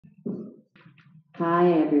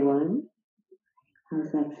Hi, everyone.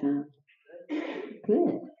 How's that sound?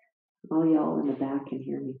 Good. All y'all in the back can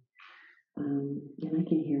hear me. And I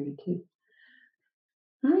can hear me too.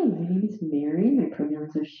 Hi, my name is Mary. My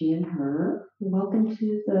pronouns are she and her. Welcome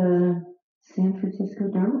to the San Francisco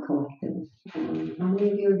Dharma Collective. How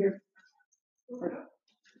many of you are here?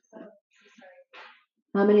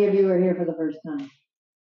 How many of you are here for the first time?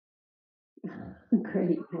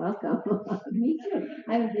 Great, welcome. Me too.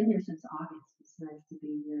 I haven't been here since August. It's nice to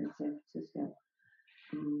be here in San Francisco.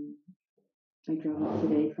 I drove up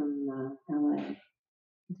today from LA.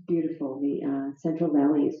 It's beautiful. The Central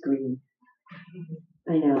Valley is green.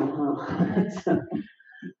 I know, huh?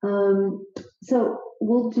 So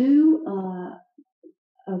we'll do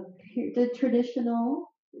the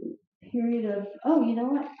traditional period of, oh, you know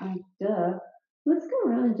what? Duh. Let's go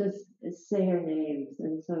around and just say our names.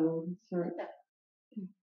 And so, sorry.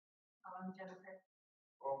 Jennifer.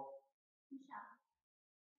 Michelle.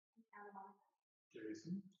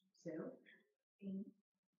 Jason. Sue. Amy.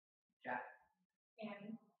 Jack.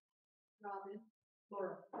 Annie. Robin.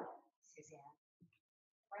 Laura. Suzanne.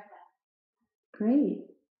 Brenda. Great.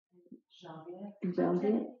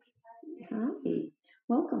 Jean-Viet. Hi.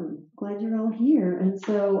 Welcome. Glad you're all here. And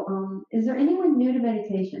so, is there anyone new to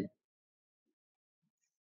meditation?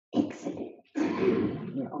 Excellent.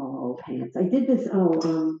 You're all pants. I did this.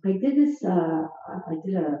 I did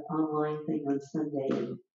an online thing on Sunday,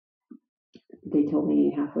 and they told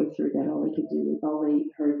me halfway through that all they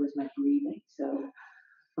heard was my breathing. So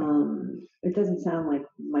it doesn't sound like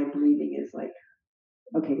my breathing is like,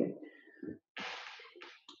 okay, good.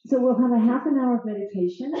 So we'll have a half an hour of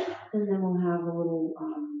meditation, and then we'll have a little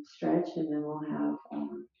stretch, and then we'll have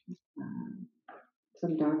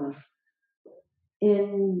some Dharma.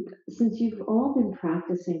 And since you've all been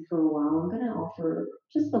practicing for a while, I'm going to offer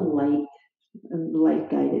just a light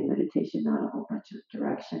guided meditation, not a whole bunch of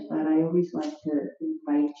direction, but I always like to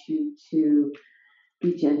invite you to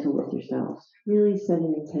be gentle with yourselves. Really set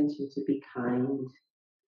an intention to be kind.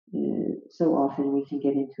 So often we can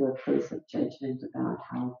get into a place of judgment about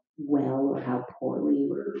how well or how poorly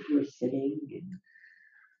we're sitting and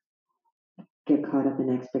get caught up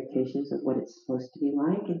in expectations of what it's supposed to be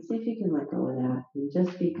like, and see if you can let go of that and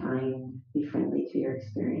just be kind, be friendly to your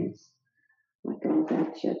experience. Let go of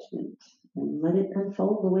that judgment and let it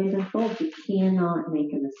unfold the way it unfolds. You cannot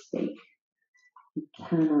make a mistake. You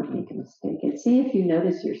cannot make a mistake. And see if you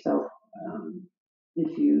notice yourself,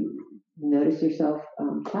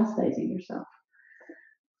 chastising yourself,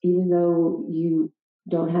 even though you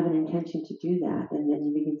don't have an intention to do that, and then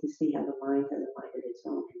you begin to see how the mind has a mind of its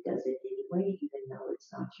own and does it anyway, even though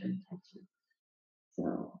it's not your intention.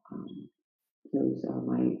 So those are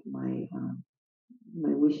my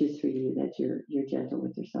wishes for you, that you're gentle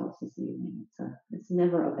with yourselves this evening. It's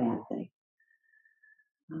never a bad thing.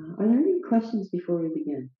 Are there any questions before we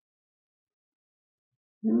begin?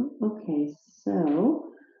 No? Okay, so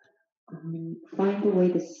find a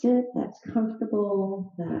way to sit that's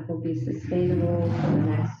comfortable, that will be sustainable for the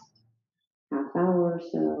next half hour or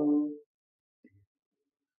so.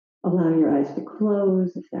 Allow your eyes to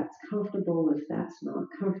close if that's comfortable. If that's not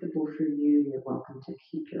comfortable for you, you're welcome to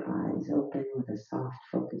keep your eyes open with a soft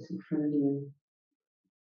focus in front of you.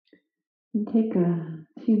 And take a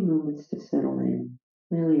few moments to settle in,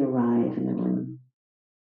 really arrive in the room.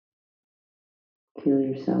 Feel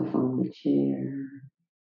yourself on the chair.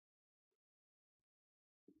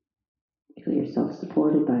 Feel yourself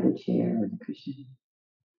supported by the chair or the cushion.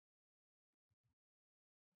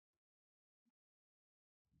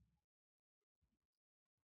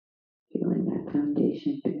 Feeling that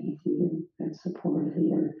foundation beneath you, that support of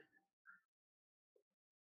the earth.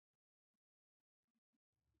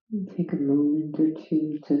 And take a moment or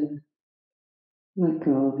two to let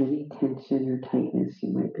go of any tension or tightness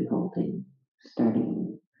you might be holding,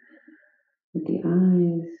 starting with the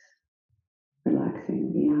eyes,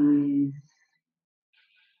 relaxing the eyes,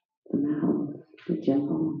 the mouth, the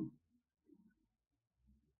jaw.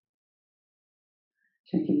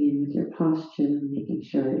 Checking in with your posture, making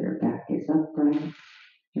sure your back is upright,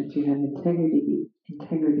 that you have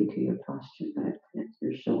integrity to your posture, that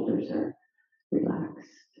your shoulders are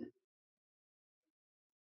relaxed,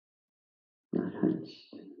 not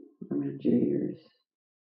hunched around your ears.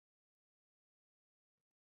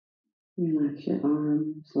 Relax your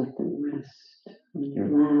arms, let them rest on your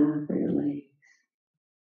lap or your legs.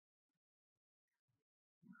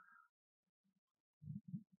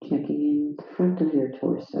 Checking in the front of your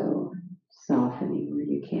torso, softening where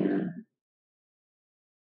you can.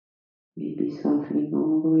 Maybe softening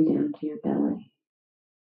all the way down to your belly.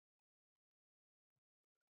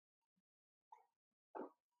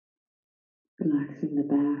 Relaxing the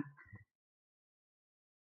back,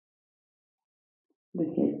 the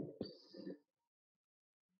hips,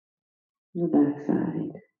 the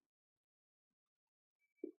backside.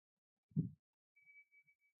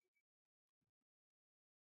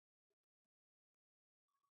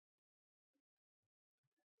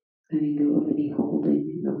 Letting go of any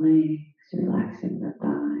holding in the legs, relaxing the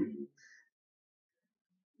thighs,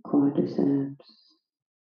 quadriceps,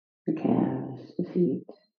 the calves, the feet.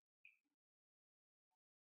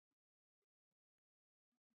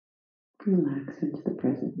 Relax into the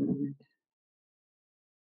present moment.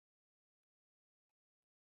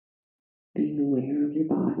 Being aware of your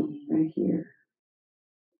body right here.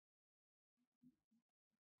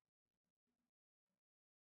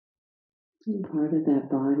 And part of that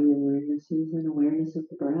body awareness is an awareness of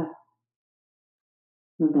the breath.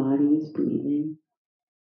 The body is breathing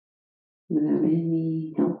without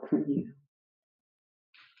any help from you.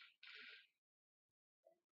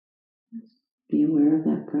 Be aware of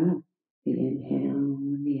that breath, the inhale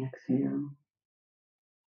and the exhale.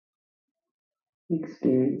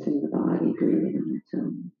 Experiencing the body breathing on its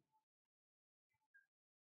own.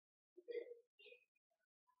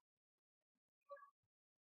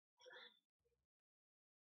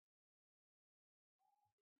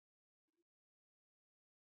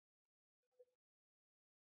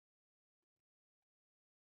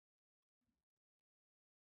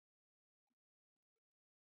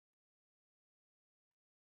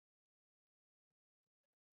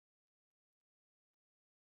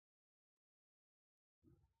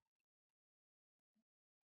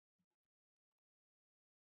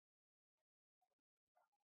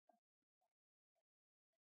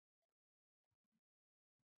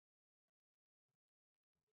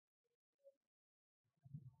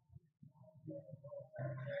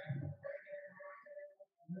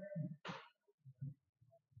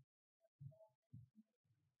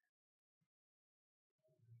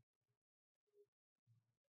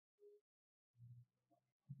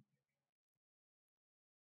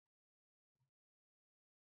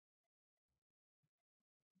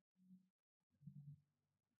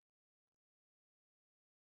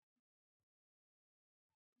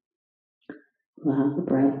 Allow the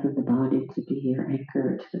breath and the body to be your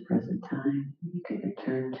anchor to the present time. You can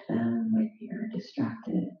return to them when you're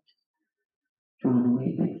distracted, drawn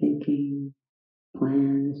away by thinking,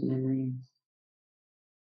 plans, memories.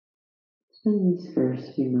 Spend these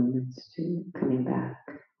first few moments to coming back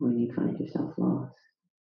when you find yourself lost.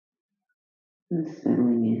 And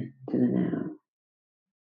settling in to the now.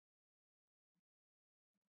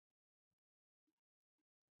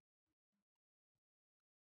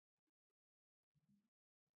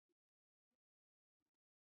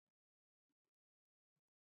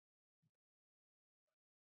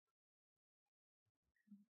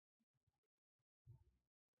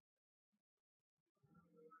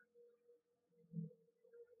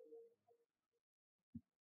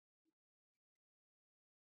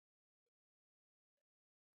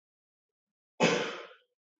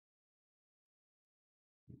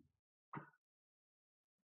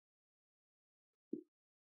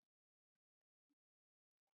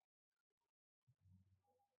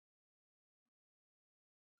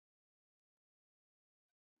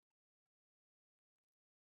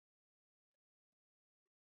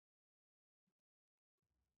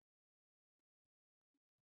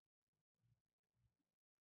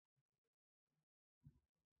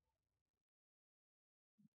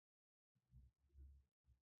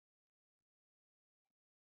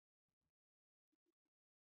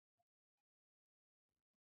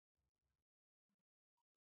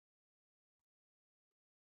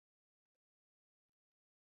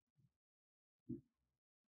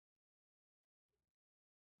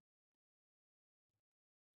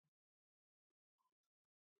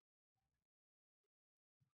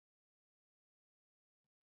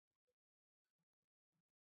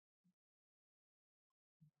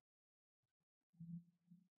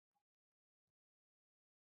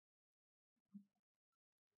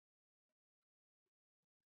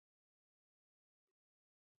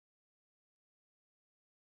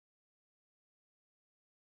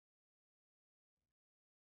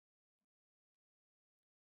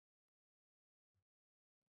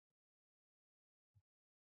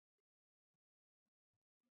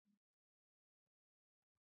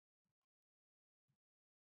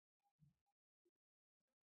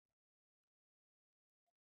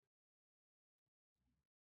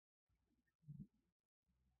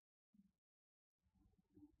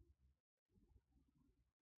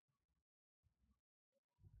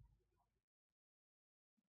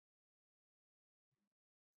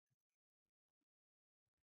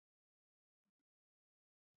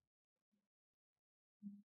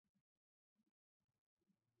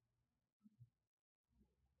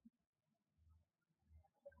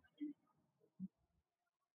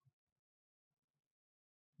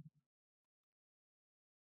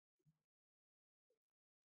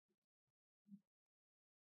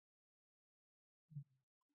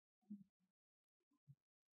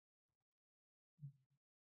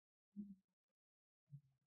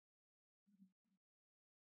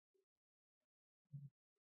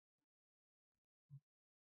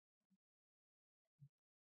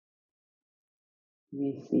 You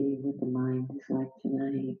may see what the mind is like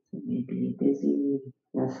tonight. It may be busy,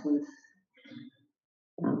 restless,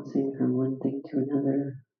 bouncing from one thing to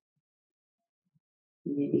another.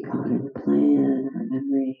 You may be caught in a plan or a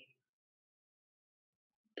memory.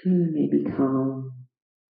 You may be calm,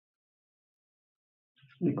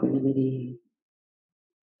 equanimity,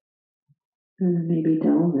 or maybe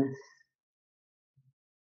dullness,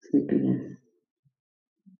 sleepiness.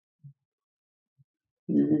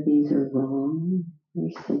 None of these are wrong.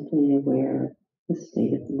 You're simply aware of the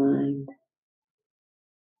state of the mind,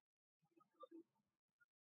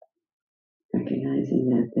 recognizing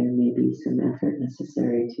that there may be some effort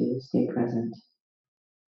necessary to stay present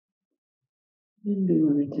and be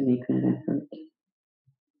willing to make that effort,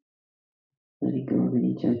 letting go of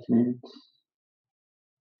any judgment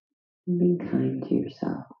and being kind to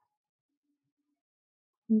yourself.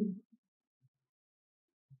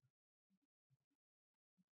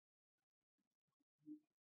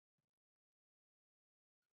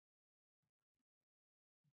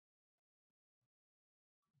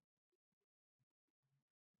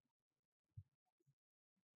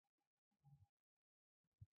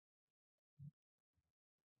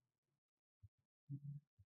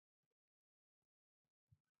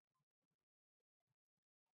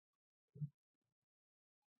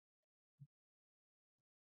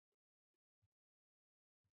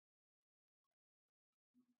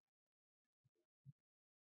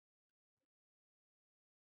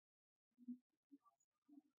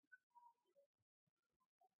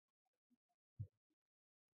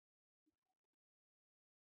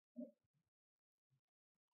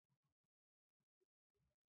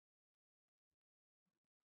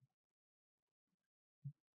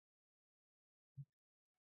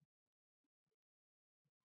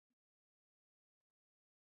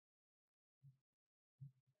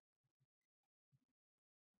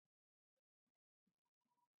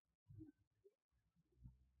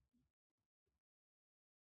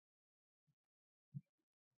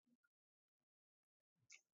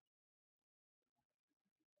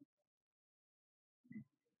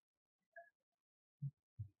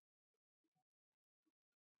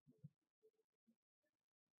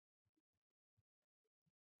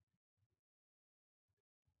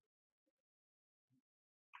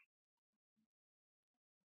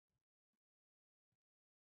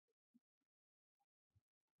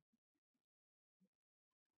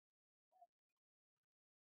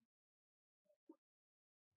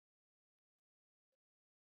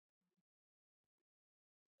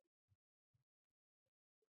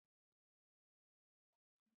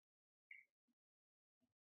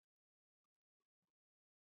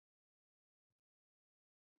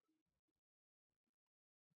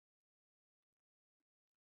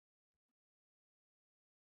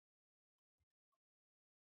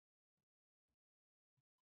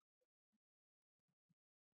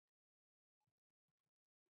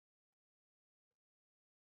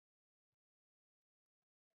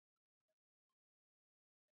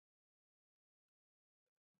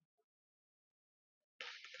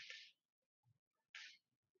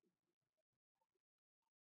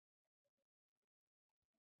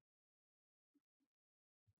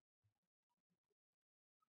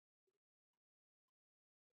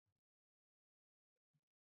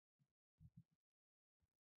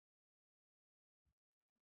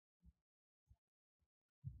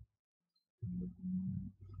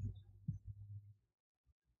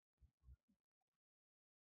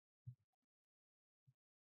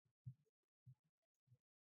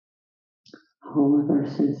 All of our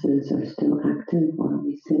senses are still active while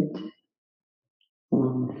we sit,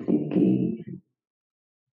 along with thinking,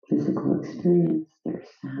 physical experience, there's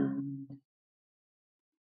sound,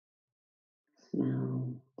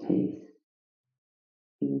 smell, taste,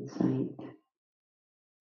 even sight.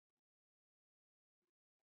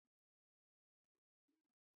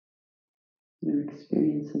 Your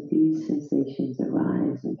experience of these sensations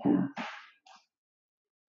arise and pass.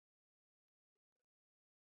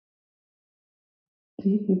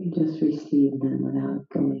 See if you can just receive them without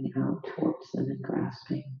going out towards them and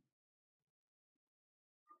grasping.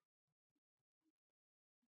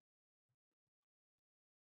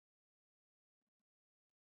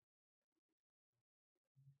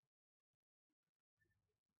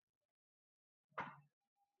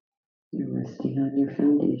 You're resting on your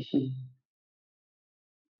foundation,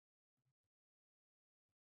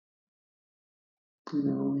 and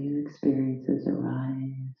all your experiences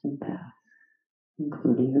arise and pass,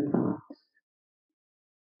 including the thoughts.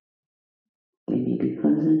 They may be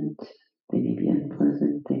pleasant, they may be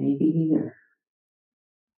unpleasant, they may be neither.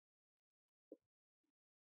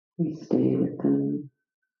 We stay with them,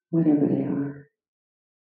 whatever they are.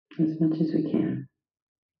 as much as we can.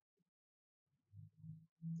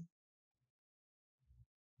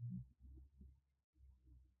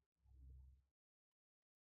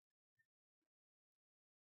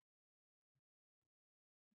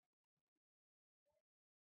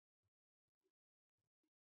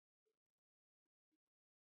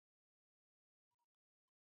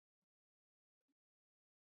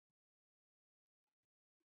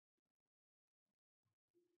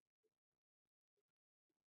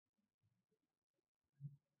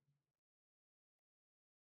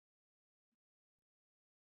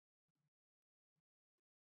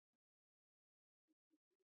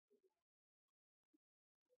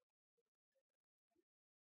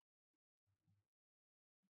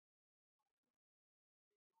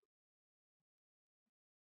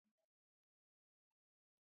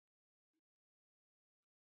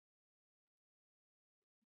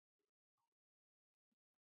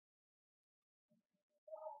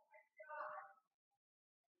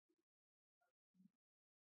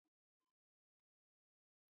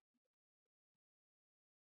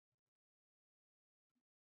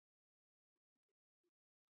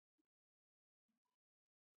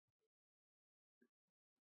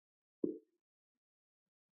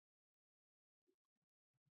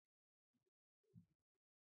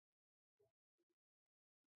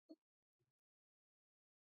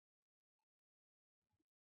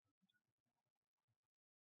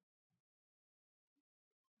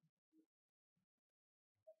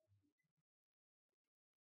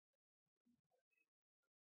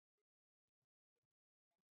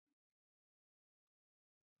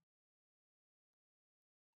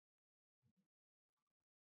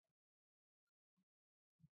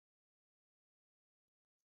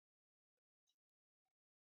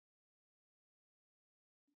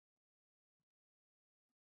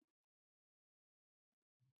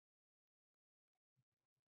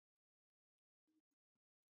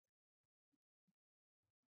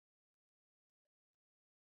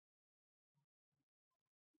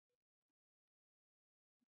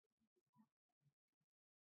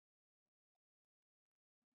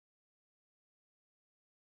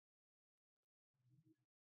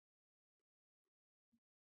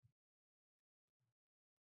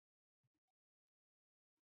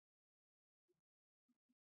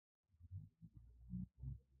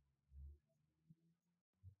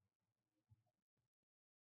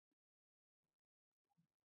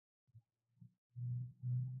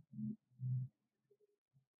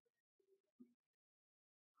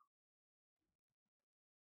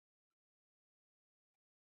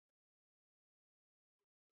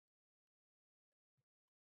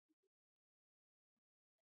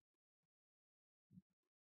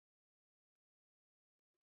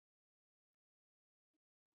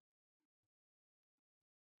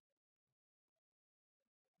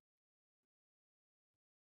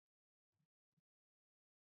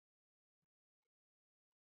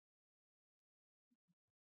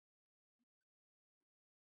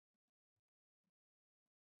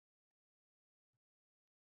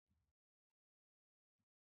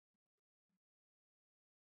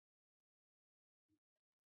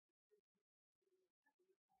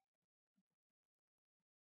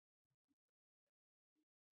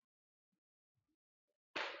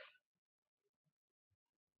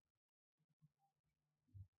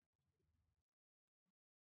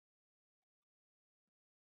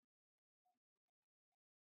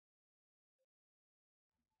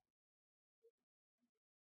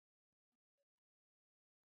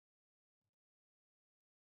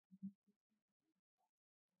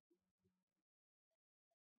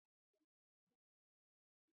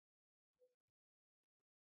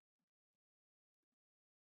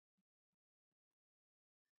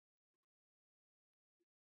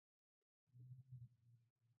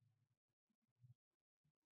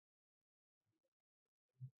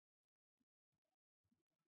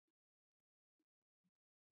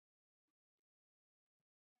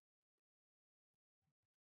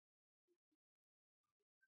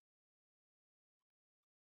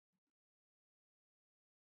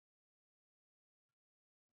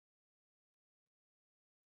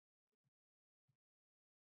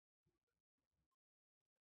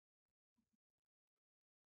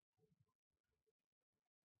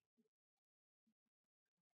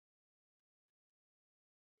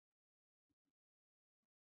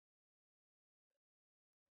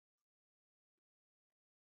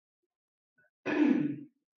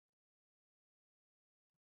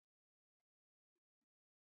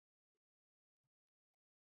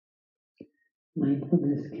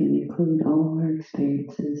 Mindfulness can include all our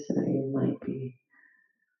experiences, so you might be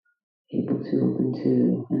able to open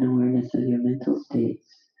to an awareness of your mental states,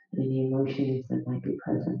 any emotions that might be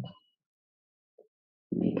present.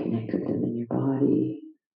 You may connect with them in your body.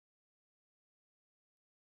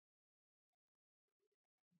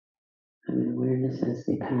 Have an awareness as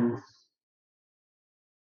they pass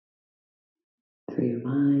through your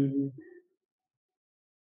mind.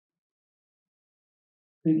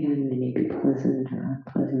 Again, they may be pleasant or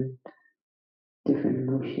unpleasant, different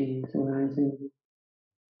emotions arising,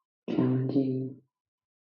 challenging,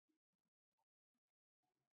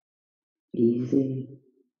 easy.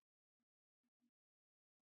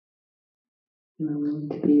 We're willing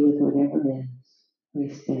to be with whatever is. We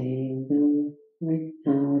say, no, right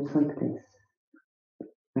now it's like this.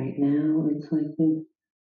 Right now it's like this.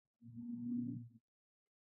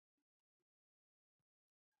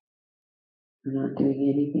 We're not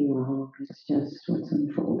doing anything wrong. It's just what's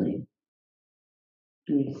unfolding.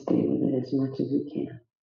 We stay with it as much as we can.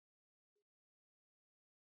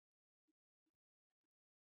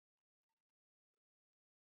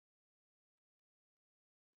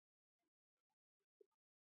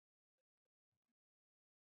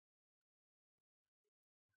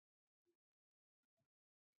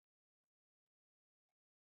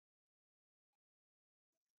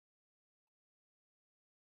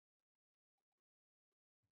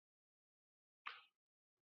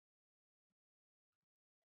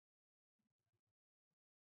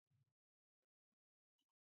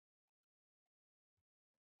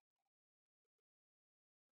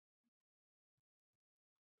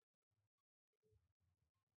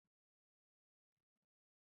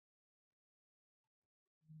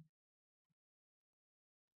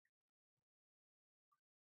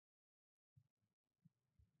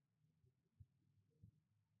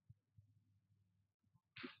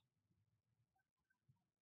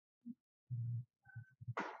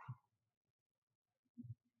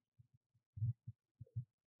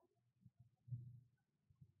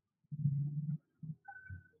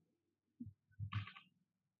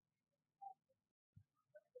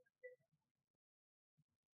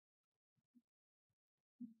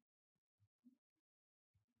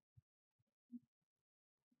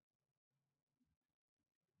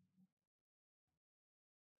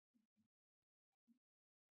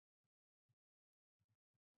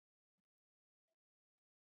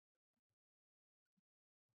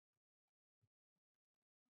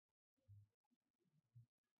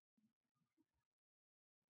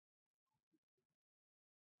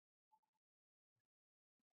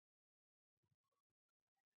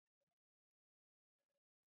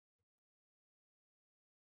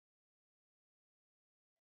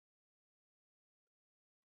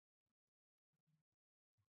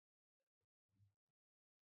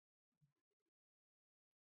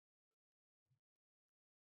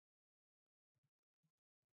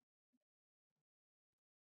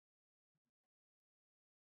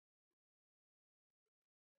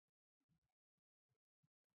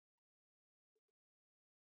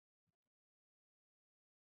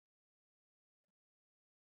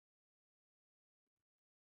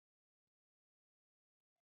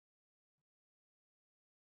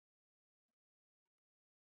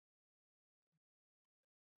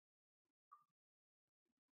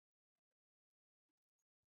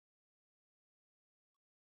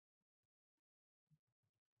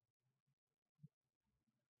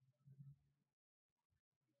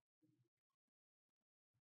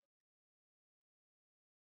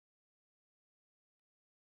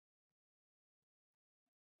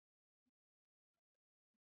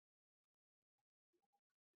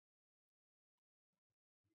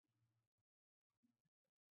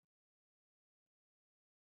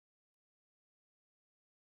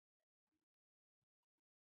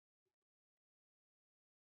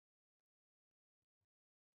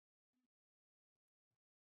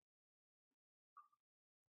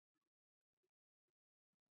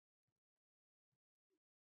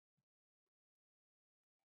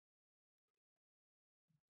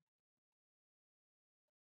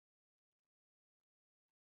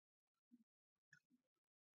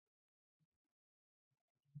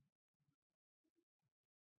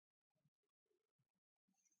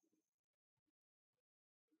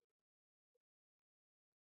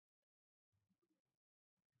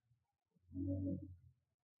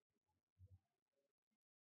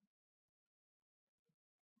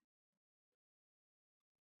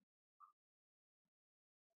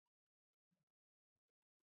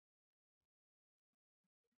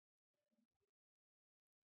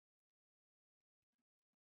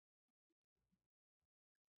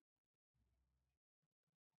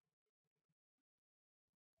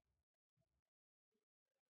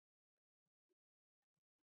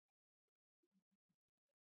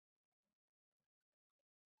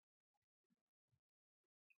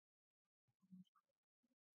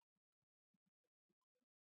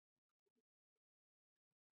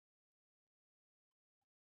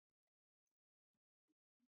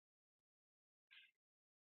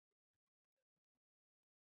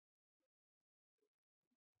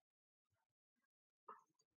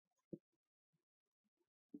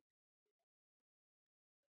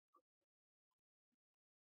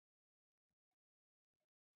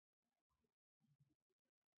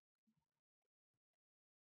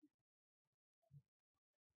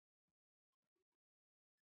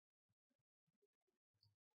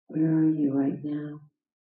 Where are you right now?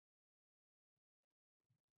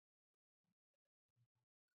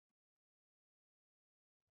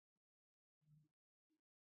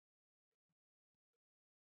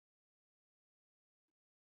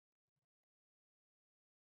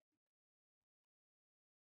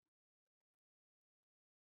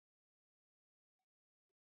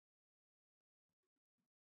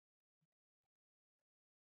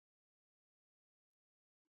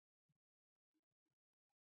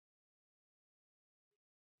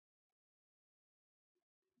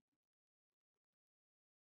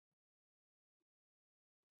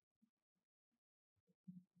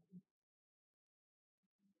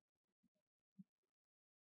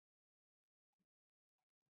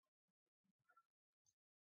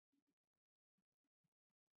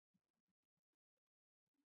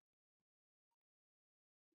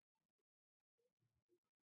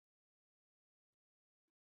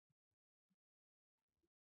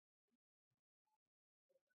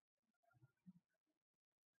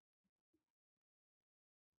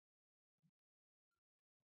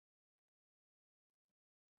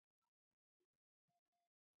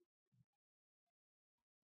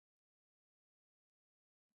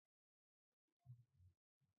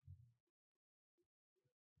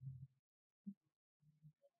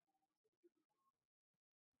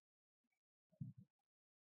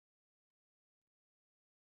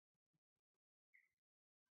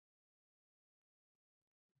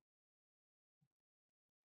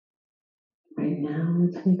 Right now,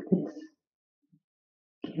 it's like this.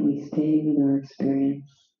 Can we stay with our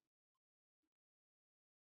experience?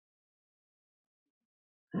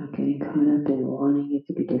 Not getting caught up in wanting it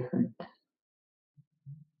to be different,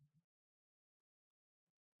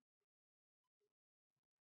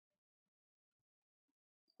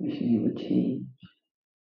 wishing it would change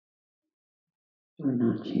or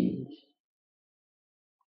not change,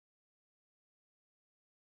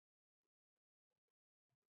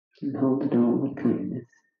 and hold it all with kindness.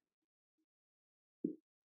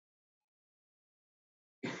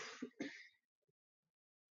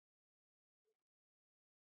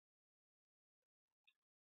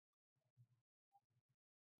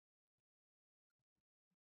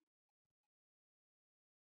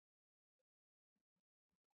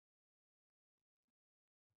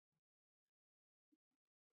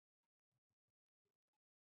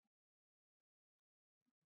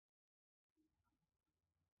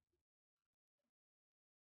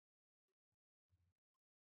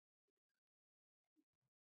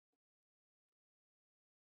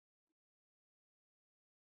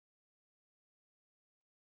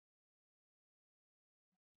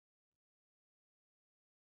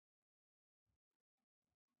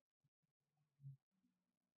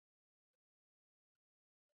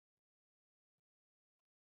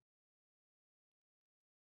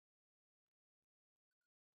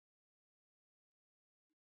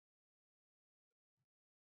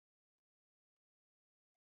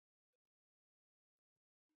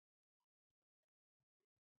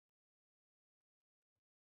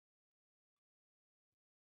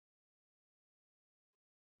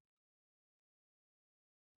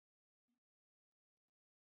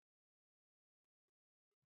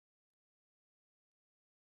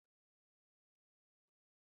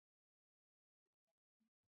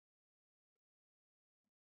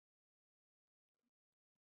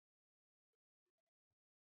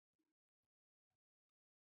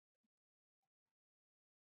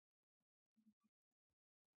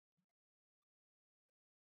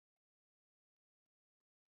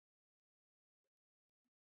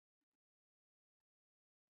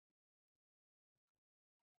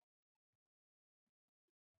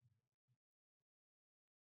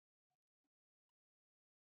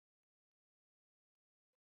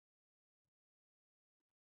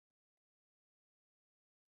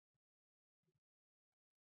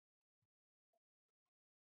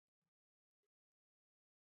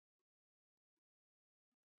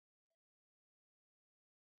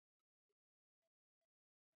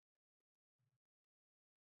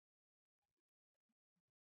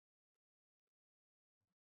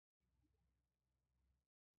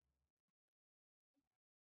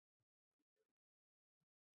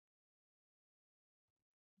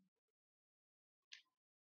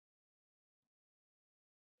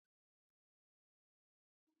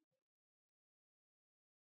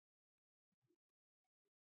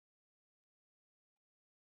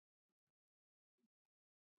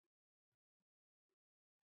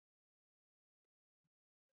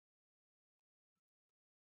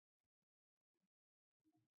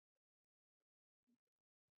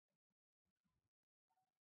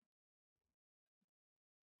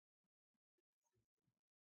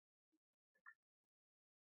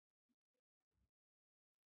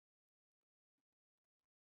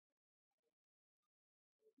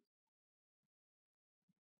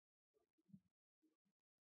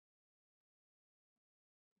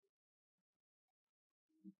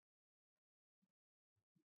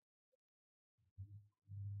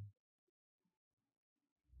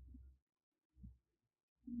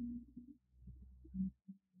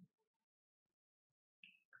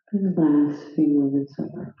 For the last few moments of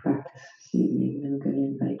our practice this evening, I'm going to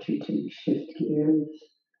invite you to shift gears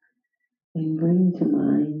and bring to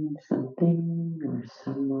mind something or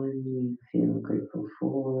someone you feel grateful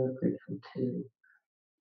for, grateful to.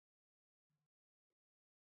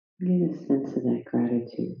 Get a sense of that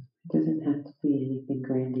gratitude. It doesn't have to be anything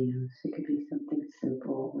grandiose. It could be something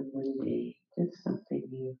simple and mundane, just something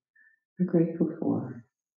you are grateful for.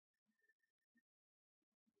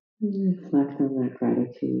 And reflect on that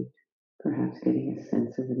gratitude, perhaps getting a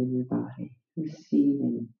sense of it in your body,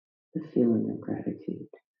 receiving the feeling of gratitude.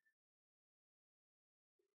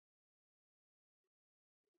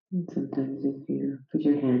 And sometimes if you put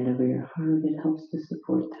your hand over your heart, it helps to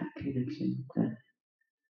support that connection, that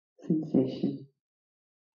sensation.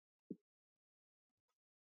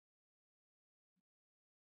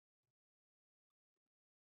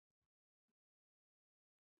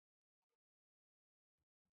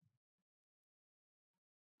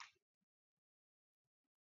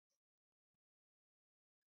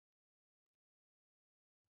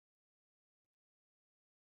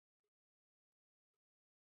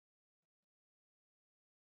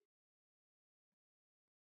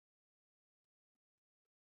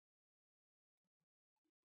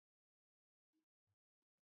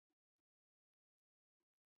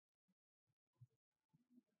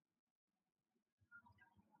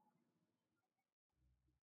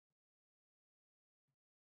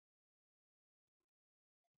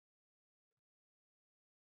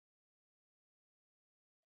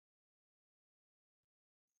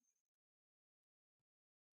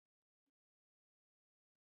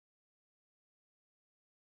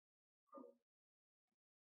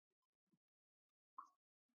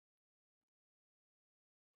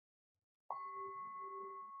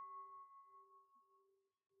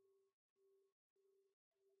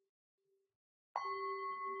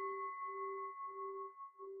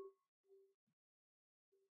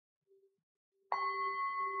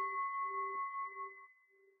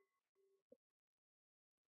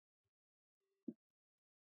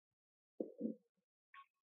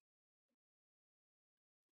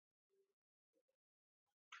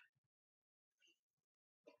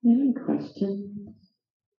 Any questions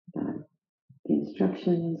about the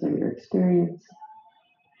instructions or your experience?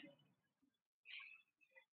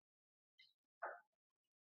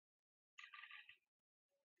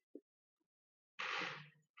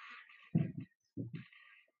 I'd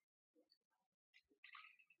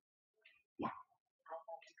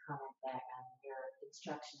like to comment that your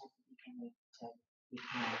instruction at the beginning to be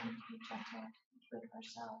kind and to be gentle with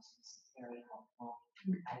ourselves is very helpful. I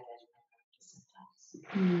get it in practice sometimes.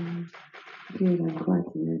 Good, I'm glad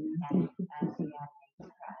to hear that. Thank you. And we have to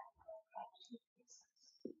gratitude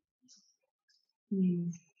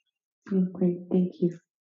Oh, great, thank you.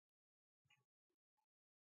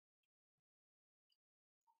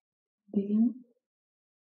 Anything else?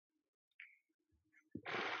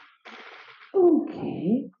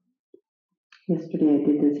 Okay. Yesterday I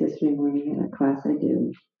did this yesterday morning in a class I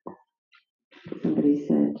do. Somebody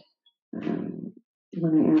said,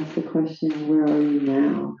 when I asked the question, where are you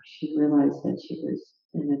now? She realized that she was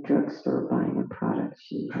in a drugstore buying a product.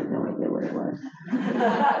 She had no idea where it was.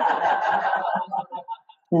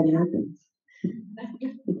 That happens.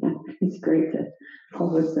 Yeah, it's great to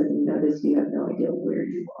all of a sudden notice you have no idea where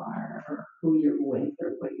you are or who you're with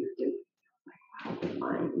or what you're doing. Like, wow, the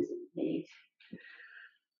mind is amazing.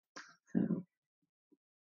 So,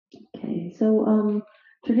 okay, so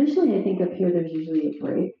traditionally I think up here there's usually a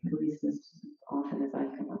break, at least as often as I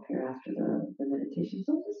come up here after the meditation.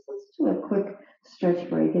 So let's do a quick stretch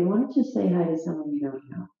break. And why don't you say hi to someone you don't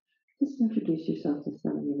know? Just introduce yourself to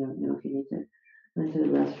someone you don't know. If you need to run to the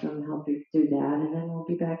restroom, help you do that. And then we'll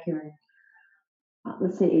be back here in,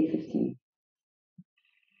 let's say 8:15.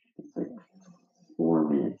 It's like 4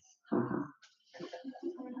 minutes. Haha.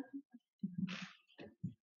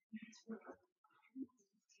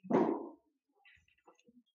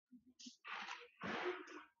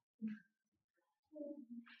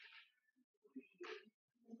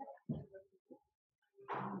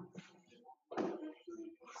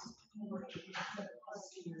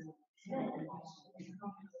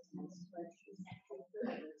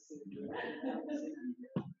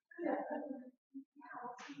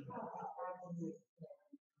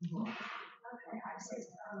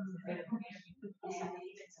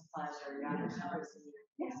 It's a pleasure.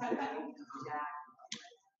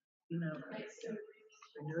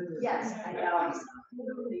 Yes, I know.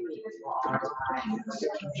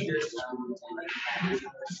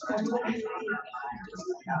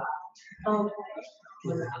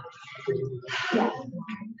 Yeah.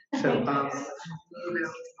 So, you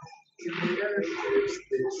know, in there is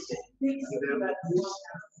this,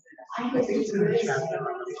 I think it's in the chapter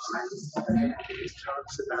on the science. It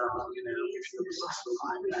talks about, you know, if you're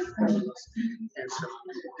alive, and so,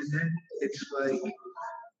 and then it's like,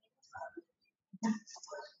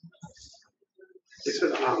 it's the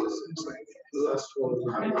opposite. It's like lustful,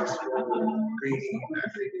 not lustful, greedy, not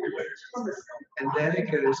greedy, whatever. And then it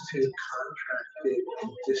goes to contracted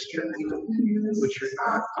and distracted, which are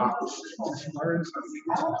not opposites as far as I'm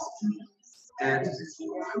concerned. And I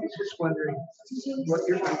was just wondering what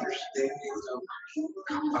your understanding of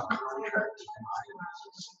a contract is.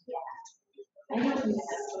 I don't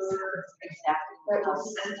remember exactly what I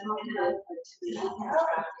was talking about, but to me,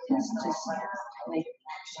 contract is just like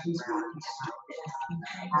actions were constructed,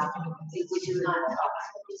 which is not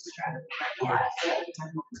constructed. Yeah,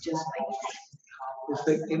 just like It's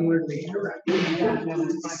like inwardly directed.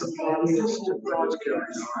 It's obvious to what's going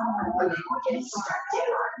on.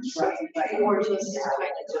 or just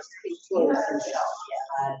trying to just close themselves.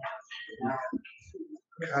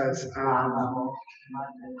 Because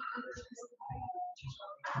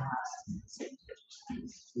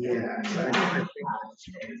yeah, so I think I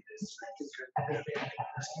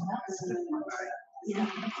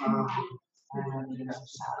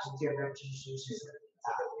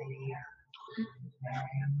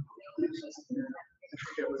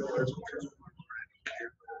forget what it was because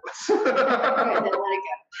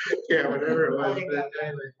yeah, whatever it was, but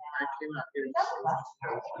anyway, I came out here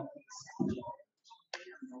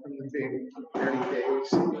from the big 30 days.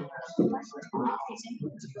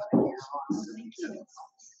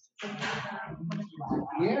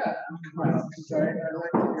 Yeah, because I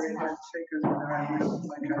like to hear him say because when I was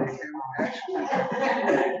like I am actually,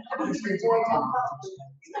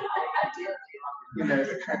 you know,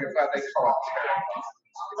 the kind of how they call it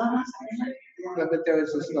terror. But there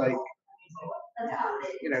was this like,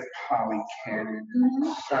 you know, polycanon,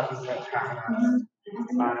 Satipatthana,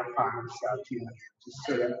 Anapanasati, just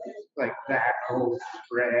sort of like that whole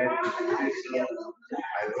thread. I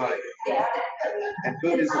like. And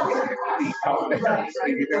Buddhism is the opposite, so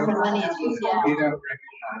you don't recognize it.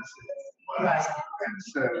 Right. And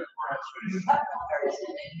so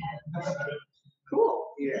that's Cool.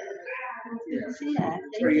 yeah. Good to see that.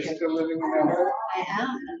 Are you still living in LA? I am.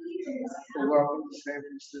 Well, welcome to San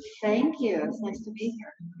Francisco. Thank you. It's nice to be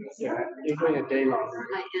here. Yeah, you're going a day long.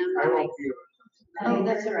 I am. I won't be. Oh,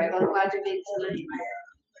 that's all right. Well, I'm glad you're being tonight.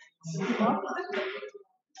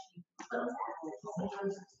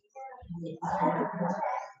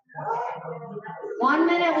 1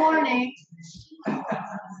 minute warning.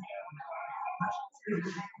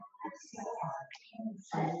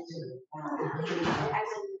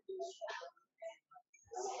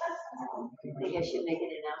 I think I should make an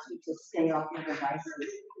announcement to stay off your devices.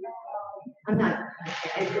 I'm not,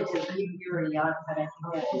 you're young, but I think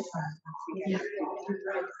that is it's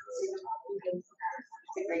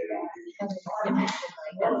a great guy.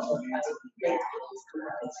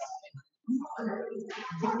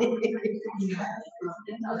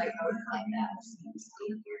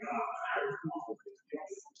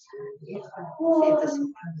 Save this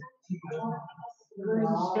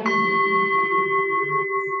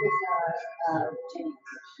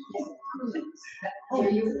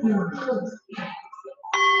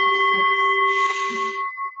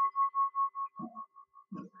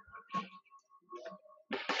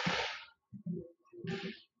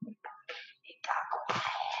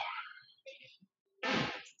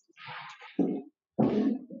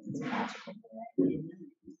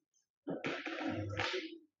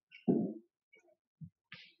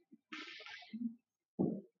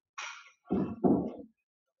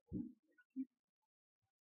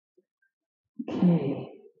Okay.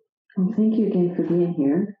 Well, thank you again for being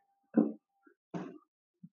here.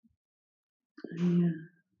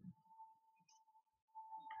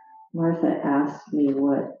 Martha asked me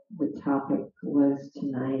what the topic was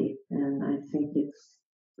tonight, and I think it's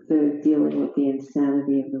the dealing with the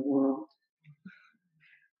insanity of the world.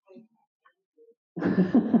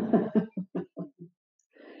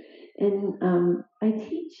 And I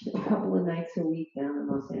teach a couple of nights a week down in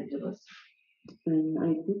Los Angeles. And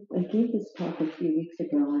I gave this talk a few weeks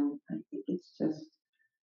ago, and I think it's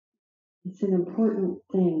an important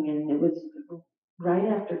thing. And it was right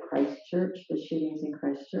after Christchurch, the shootings in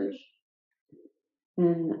Christchurch.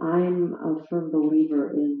 And I'm a firm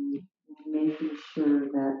believer in making sure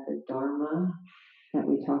that the Dharma that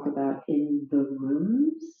we talk about in the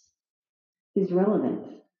rooms is relevant.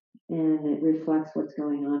 And it reflects what's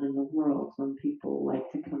going on in the world. Some people like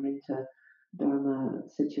to come into Dharma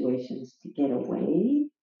situations to get away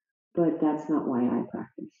But that's not why I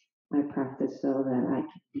practice. I practice so that I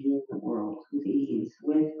can be in the world with ease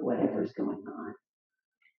with whatever's going on.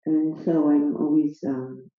 And so I'm always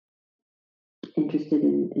interested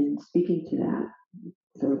in speaking to that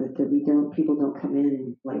so that we don't, people don't come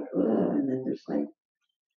in like, ugh, and then there's like,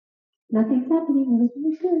 nothing's happening,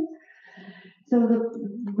 everything is good. So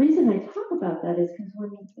the reason I talk about that is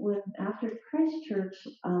because when after Christchurch,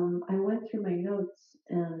 I went through my notes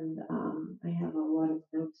and I have a lot of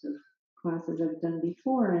notes of classes I've done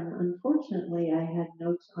before, and unfortunately, I had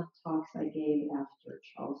notes on talks I gave after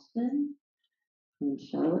Charleston, in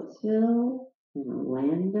Charlottesville, in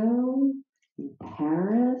Orlando, in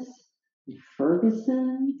Paris, in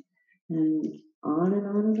Ferguson, and on and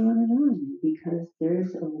on and on and on. Because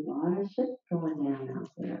there's a lot of shit going down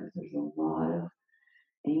out there. There's a lot of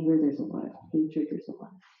anger, there's a lot of hatred, there's a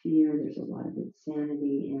lot of fear, there's a lot of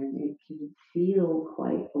insanity, and it can feel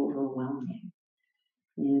quite overwhelming.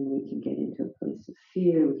 And we can get into a place of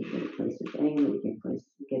fear, we can get a place of anger, we can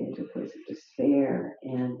get into a place of despair,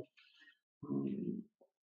 and um,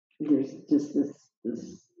 there's just this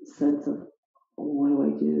sense of what do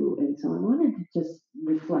I do? And so I wanted to just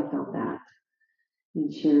reflect on that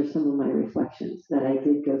and share some of my reflections that I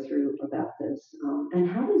did go through about this. And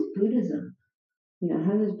how does Buddhism,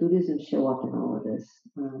 how does Buddhism show up in all of this?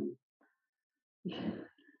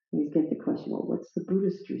 You get the question, well, what's the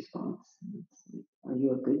Buddhist response? Are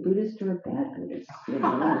you a good Buddhist or a bad Buddhist?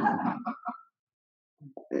 I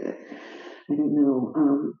don't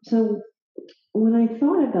know. So when I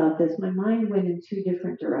thought about this, my mind went in two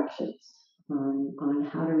different directions on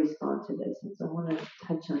how to respond to this. And so I want to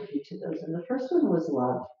touch on each of those. And the first one was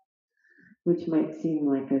love, which might seem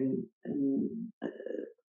like I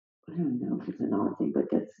don't know if it's an odd thing, but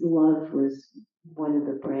that's love was one of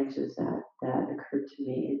the branches that occurred to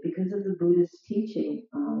me. And because of the Buddhist teaching,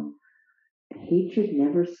 hatred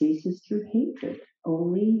never ceases through hatred,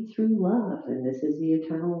 only through love. And this is the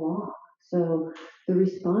eternal law. So the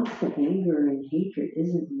response to anger and hatred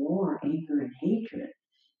isn't more anger and hatred.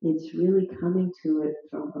 It's really coming to it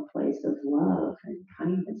from a place of love and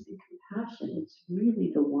kindness and compassion. It's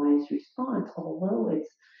really the wise response, although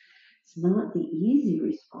it's not the easy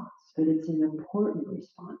response, but it's an important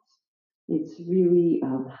response. It's really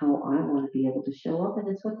how I want to be able to show up, and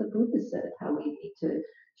it's what the Buddha said, how we need to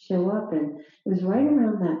show up. And it was right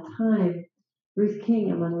around that time, Ruth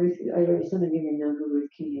King, I'm on Ruth, some of you may know who Ruth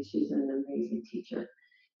King is. She's an amazing teacher.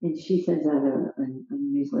 And she sends out a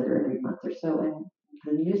newsletter every month or so. And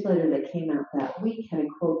the newsletter that came out that week had a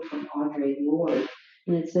quote from Audre Lorde.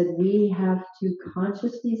 And it said, we have to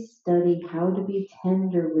consciously study how to be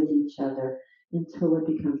tender with each other until it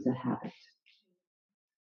becomes a habit.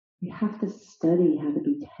 We have to study how to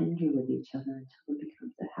be tender with each other until it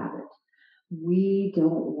becomes a habit. We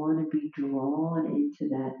don't want to be drawn into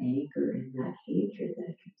that anger and that hatred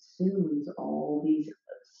that consumes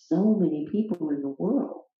so many people in the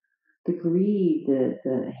world. The greed,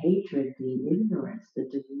 the hatred, the ignorance, the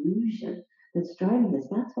delusion that's driving this.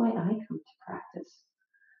 That's why I come to practice.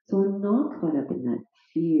 So I'm not caught up in that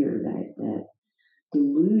fear, that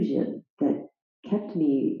delusion that kept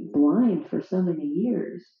me blind for so many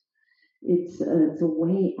years. It's a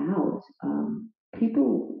way out.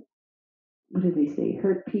 People, what do they say?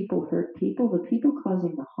 Hurt people hurt people. The people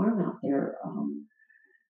causing the harm out there,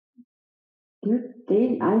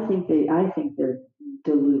 I think they're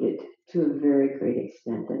deluded to a very great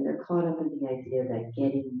extent, and they're caught up in the idea that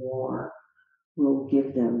getting more will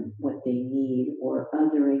give them what they need, or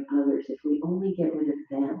othering others. If we only get rid of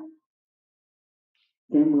them,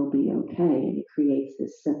 then we'll be okay. And it creates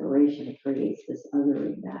this separation. It creates this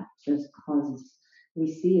othering that just causes. We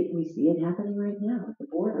see it happening right now at the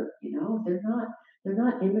border. They're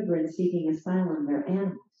not immigrants seeking asylum. They're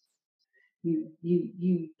animals. You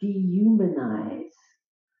dehumanize.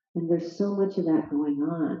 And there's so much of that going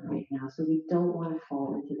on right now. So we don't want to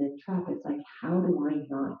fall into that trap. It's like, how do I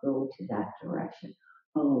not go to that direction?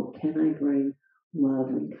 Oh, can I bring love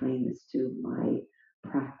and kindness to my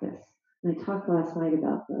practice? And I talked last night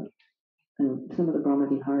about some of the Brahma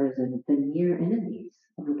Viharas and the near enemies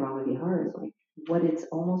of the Brahma Viharas, like what it's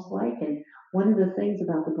almost like. And one of the things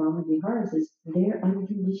about the Brahma Viharas is they're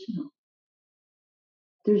unconditional.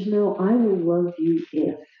 There's no, I will love you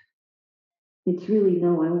if. It's really,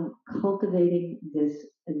 no, I'm cultivating this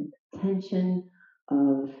intention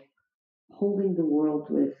of holding the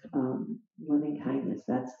world with loving kindness.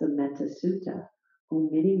 That's the Metta Sutta.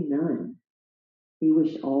 Omitting none. We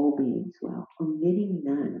wish all beings well. Omitting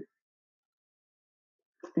none.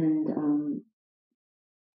 And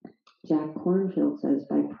Jack Kornfield says,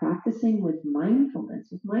 by practicing with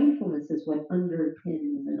mindfulness is what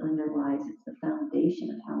underpins and underlies, it's the foundation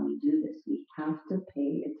of how we do this. We have to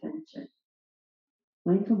pay attention.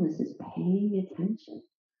 Mindfulness is paying attention.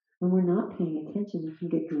 When we're not paying attention, we can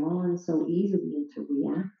get drawn so easily into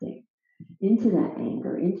reacting, into that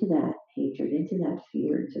anger, into that hatred, into that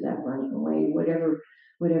fear, into that running away, whatever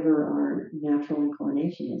our natural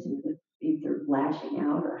inclination is, either lashing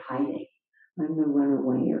out or hiding. I'm the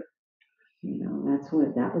runawayer.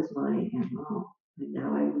 That was my MO. And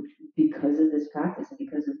now because of this practice and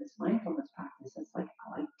because of this mindfulness practice, it's like,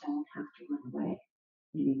 oh, I don't have to run away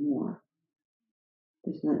anymore.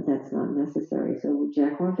 That's not necessary. So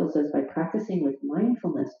Jack Kornfield says, by practicing with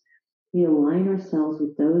mindfulness, we align ourselves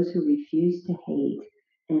with those who refuse to hate,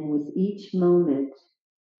 and with each moment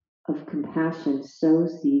of compassion sow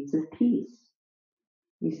seeds of peace.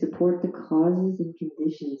 We support the causes and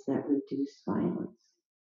conditions that reduce violence.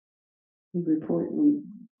 We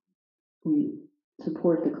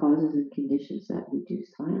support the causes and conditions that reduce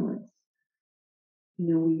violence.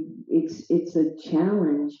 It's a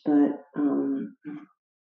challenge, but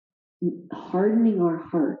hardening our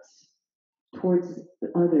hearts towards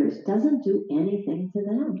others doesn't do anything to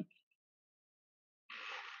them.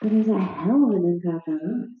 But there's a hell of an impact on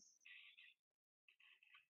us.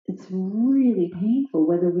 It's really painful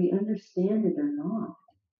whether we understand it or not.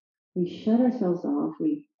 We shut ourselves off,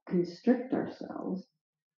 we constrict ourselves,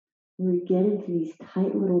 we get into these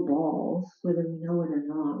tight little balls, whether we know it or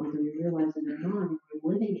not, whether we realize it or not, and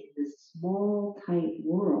we're living in this small, tight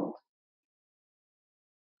world.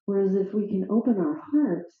 Whereas if we can open our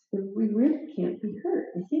hearts, then we really can't be hurt.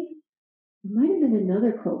 I think there might have been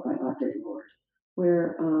another quote by Dr. Lord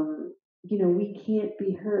where, we can't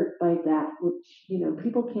be hurt by that which,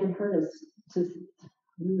 people can't hurt us to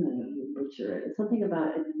butcher it. It's something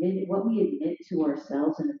about what we admit to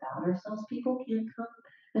ourselves and about ourselves. People can't come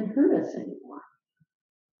and hurt us anymore.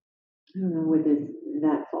 I don't know whether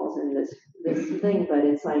that falls in this thing, but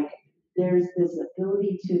it's like there's this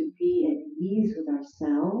ability to be at ease with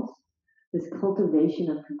ourselves, this cultivation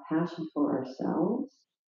of compassion for ourselves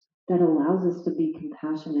that allows us to be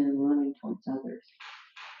compassionate and loving towards others.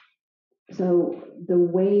 So the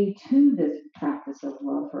way to this practice of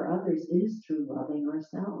love for others is through loving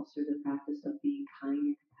ourselves, through the practice of being kind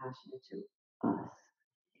and compassionate to us.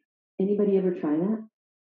 Anybody ever try that?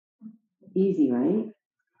 Easy, right?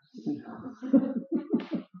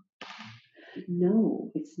 No,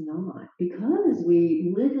 it's not. Because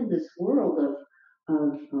we live in this world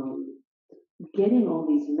of getting all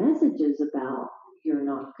these messages about you're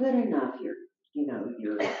not good enough, you're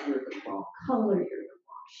the wrong color, you're the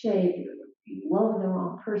wrong shape, you love the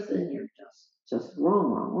wrong person, you're just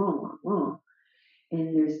wrong.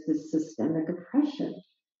 And there's this systemic oppression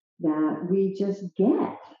that we just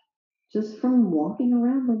get just from walking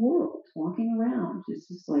around the world, It's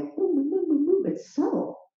just like, boom, boom, boom, boom, boom. It's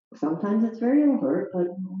subtle. Sometimes it's very overt, but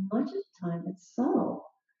much of the time it's subtle.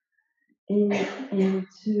 And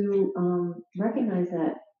to recognize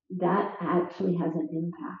that actually has an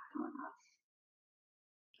impact on us.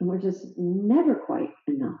 And we're just never quite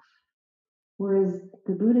enough. Whereas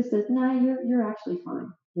the Buddha says, nah, you're actually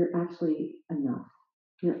fine. You're actually enough.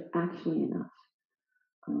 You're actually enough.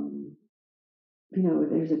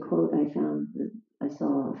 There's a quote I found that I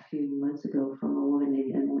saw a few months ago from a woman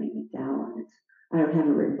named Emily McDowell, and I don't have it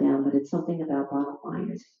written down, but it's something about bottom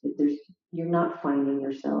line is you're not finding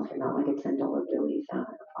yourself. You're not like a $10 bill you found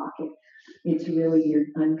in a pocket. It's really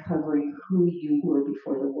you're uncovering who you were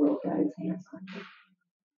before the world got its hands on you.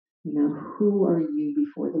 Who are you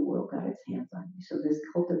before the world got its hands on you? So this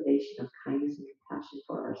cultivation of kindness and compassion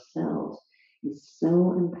for ourselves is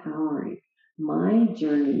so empowering. My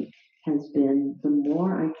journey has been the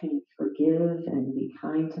more I can forgive and be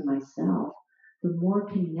kind to myself, the more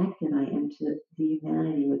connected I am to the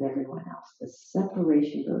humanity with everyone else. The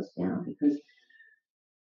separation goes down because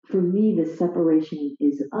for me, the separation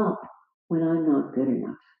is up when I'm not good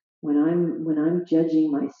enough. When I'm judging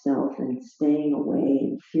myself and staying away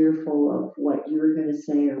and fearful of what you're going to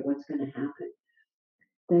say or what's going to happen,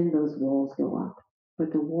 then those walls go up.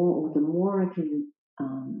 But the more I can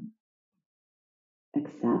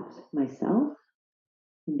accept myself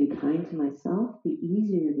and be kind to myself, the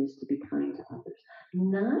easier it is to be kind to others.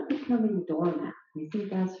 Not becoming doormat. I think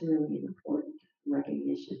that's really an important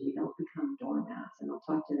recognition. We don't become doormats, and I'll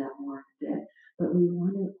talk to that more in a bit. But we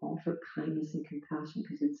want to offer kindness and compassion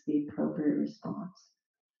because it's the appropriate response.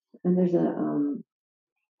 And there's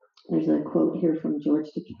a quote here from George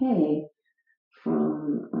Takei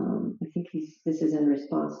from I think this is in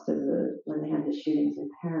response to when they had the shootings in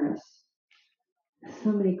Paris.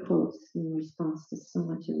 So many quotes in response to so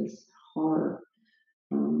much of this horror.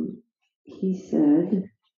 He said,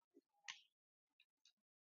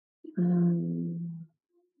 I'm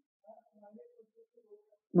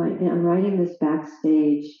writing this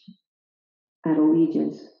backstage at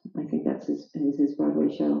Allegiance. I think that's his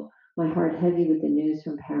Broadway show. My heart heavy with the news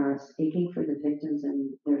from Paris, aching for the victims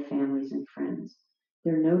and their families and friends.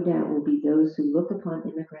 There no doubt will be those who look upon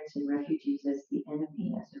immigrants and refugees as the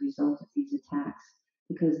enemy as a result of these attacks,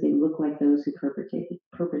 because they look like those who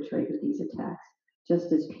perpetrated these attacks,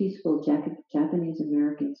 just as peaceful Japanese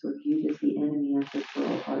Americans were viewed as the enemy after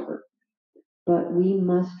Pearl Harbor. But we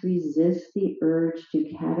must resist the urge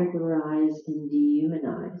to categorize and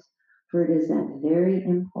dehumanize, for it is that very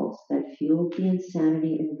impulse that fueled the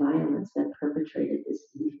insanity and violence that perpetrated this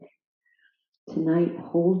evening. Tonight,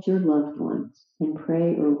 hold your loved ones and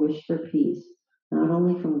pray or wish for peace, not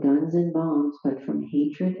only from guns and bombs, but from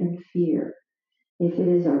hatred and fear. If it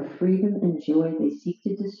is our freedom and joy they seek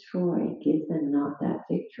to destroy, give them not that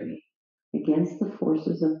victory. Against the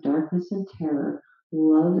forces of darkness and terror,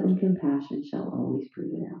 love and compassion shall always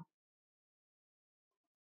prevail.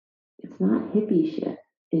 It's not hippie shit.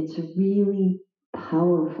 It's really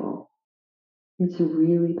powerful. It's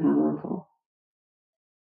really powerful.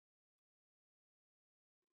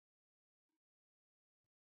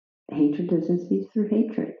 Hatred doesn't cease through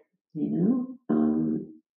hatred,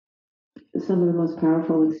 some of the most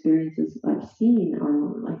powerful experiences I've seen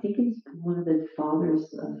are, I think it was one of the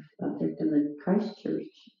fathers of a victim in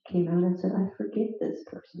Christchurch came out and said, I forgive this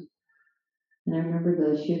person. And I remember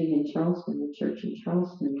the shooting in Charleston, the church in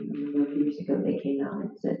Charleston, a number of years ago, they came out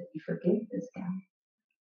and said, you forgive this guy.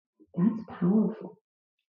 That's powerful.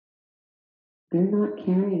 They're not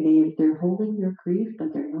carrying, they're holding their grief,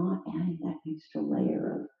 but they're not adding that extra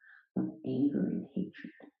layer of anger and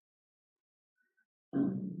hatred.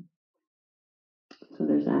 So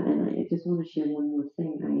there's that, and I just want to share one more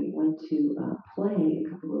thing. I went to play it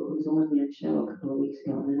was a one-man show a couple of weeks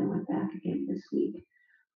ago, and then I went back again this week.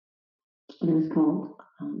 And it was called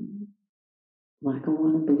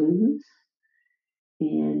Lackawanna Blues,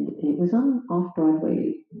 and it was on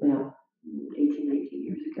off-Broadway about 18, 19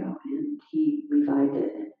 years ago, and he revived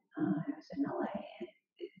it, and it was in LA, and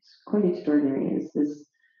it's quite extraordinary. It's this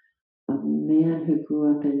a man who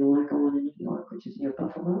grew up in Lackawanna, New York, which is near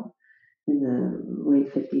Buffalo, in the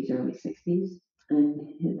late 50s, early 60s. And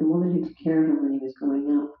the woman who took care of him when he was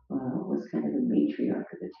growing up was kind of the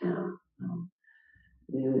matriarch of the town.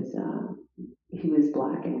 He was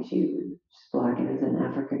black, and she was black, and it was an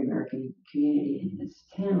African American community in this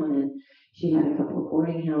town. And she had a couple of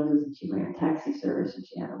boarding houses, and she ran taxi service, and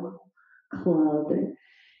she had a little club. And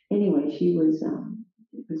anyway, she was.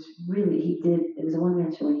 It was really it was a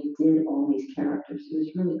one-man show, and he did all these characters. It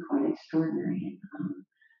was really quite extraordinary. And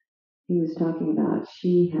he was talking about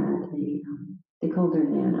she had they called her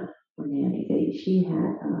Nana or Nanny. She had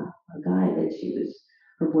a guy that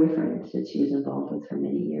her boyfriend that she was involved with for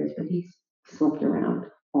many years, but he slept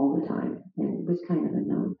around all the time, and it was kind of a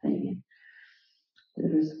known thing. And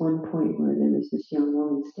there was one point where there was this young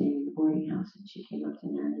woman staying in the boarding house, and she came up to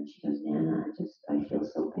Nana and she goes, Nana, I feel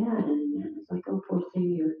so bad. And Nana's like, oh, poor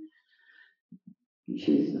thing,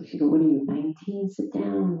 she goes, what are you, 19? Sit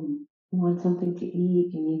down. You want something to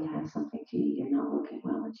eat? You need to have something to eat. You're not looking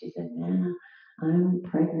well. And she said, Nana, I'm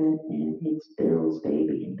pregnant, and it's Bill's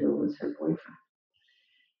baby, and Bill was her boyfriend.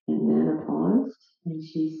 And Nana paused, and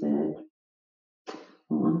she said,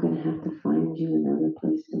 well, I'm going to have to find you another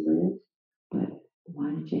place to live, but why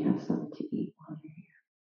don't you have something to eat while you're here?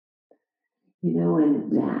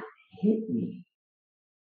 And that hit me.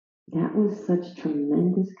 That was such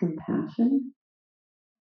tremendous compassion.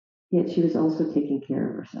 Yet she was also taking care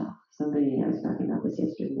of herself. Somebody, I was talking about this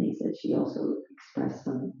yesterday, and they said she also expressed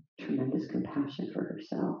some tremendous compassion for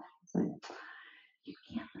herself. It's like, you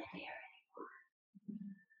can't live here anymore,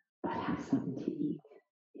 but have something to eat.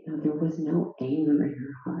 There was no anger in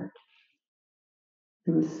her heart.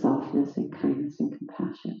 There was softness and kindness and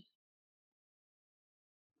compassion.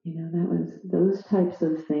 Those types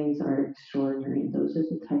of things are extraordinary. Those are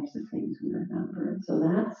the types of things we remember. And so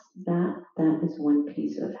that is one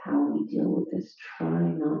piece of how we deal with this. Try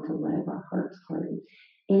not to let our hearts harden,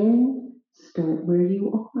 and start where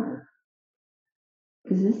you are.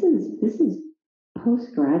 Because this is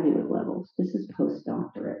postgraduate levels. This is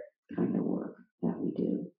postdoctorate kind of work that we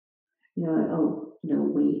do.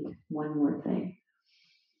 Wait, one more thing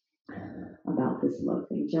about this love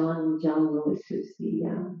thing. John Lewis,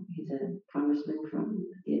 he's a congressman from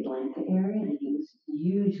the Atlanta area, and he was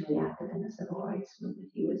hugely active in the civil rights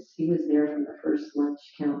movement. He was there from the first lunch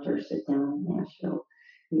counter sit down in Nashville.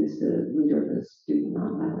 He was the leader of the Student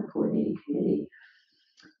Nonviolent Coordinating Committee.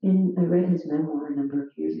 And I read his memoir a number of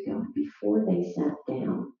years ago, and before they sat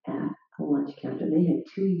down at a lunch counter, they had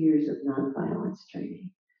 2 years of nonviolence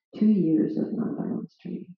training. 2 years of nonviolence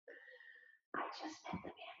training. I just met the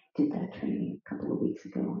man who did that training a couple of weeks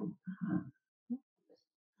ago.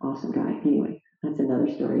 Awesome guy. Anyway, that's another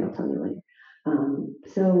story I'll tell you later.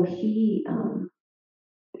 So he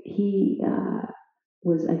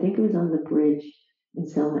was, I think it was on the bridge in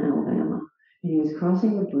Selma, Alabama, and he was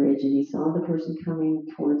crossing the bridge and he saw the person coming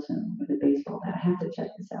towards him with a baseball bat. I have to check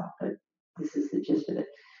this out, but this is the gist of it,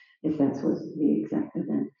 if that was the exact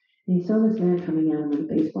event. And he saw this man coming at him with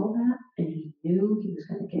a baseball bat, and he knew he was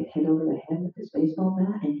going to get hit over the head with this baseball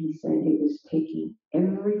bat, and he said it was taking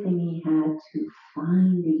everything he had to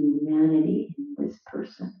find the humanity in this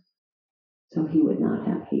person, so he would not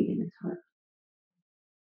have hate in his heart.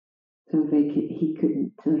 So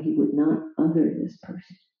he would not other this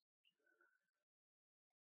person.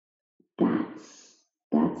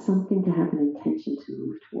 That's something to have an intention to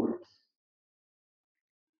move towards.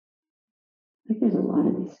 I think there's a lot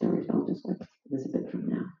of these stories, but I'll just let Elizabeth from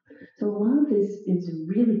now. So love is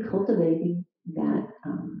really cultivating that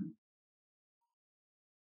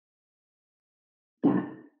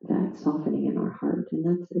softening in our heart, and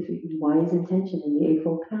that's wise intention in the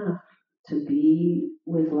Eightfold Path, to be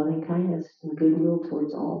with loving kindness and goodwill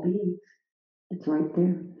towards all beings. It's right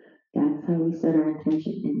there. That's how we set our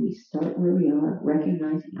intention, and we start where we are,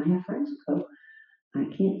 recognizing I have friends who go, I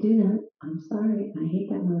can't do that. I'm sorry. I hate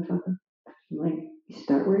that motherfucker. I'm like, you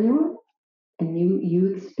start where you are, and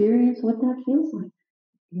you experience what that feels like,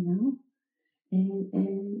 and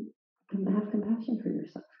have compassion for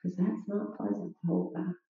yourself, because that's not pleasant to hold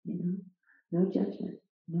back, No judgment,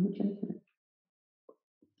 no judgment.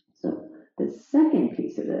 So the second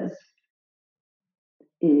piece of this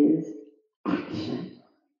is action.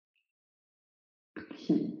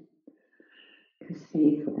 Action. Because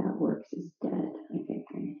faith without works is dead. I think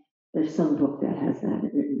there's some book that has that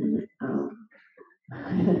written in it.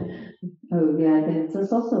 Oh yeah,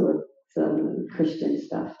 there's also some Christian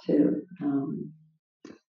stuff too.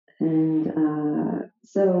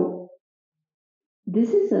 So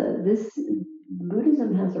this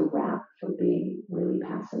Buddhism has a rap for being really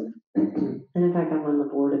passive. And in fact, I'm on the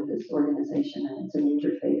board of this organization, and it's an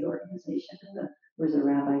interfaith organization. And there's a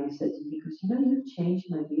rabbi who said to me, he goes, you've changed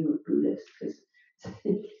my view of Buddhists, because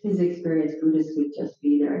his experience, Buddhists would just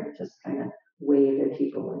be there and just kind of wave at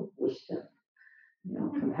people and wish them,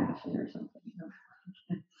 compassion or something.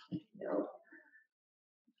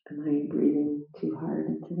 Am I breathing too hard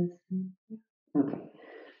into this thing? Okay,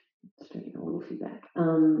 let's try to get a little feedback.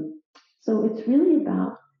 So it's really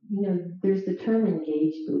about, there's the term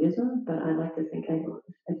engaged Buddhism, but I like to think, I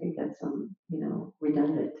think that's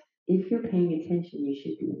redundant. If you're paying attention, you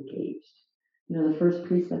should be engaged. The first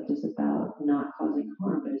precept is about not causing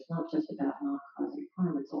harm, but it's not just about not causing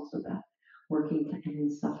harm, it's also about working to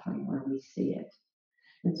end suffering where we see it.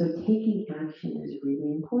 And so taking action is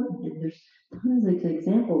really important, and there's tons of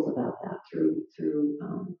examples about that through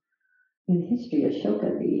in history.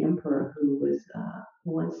 Ashoka, the emperor, who was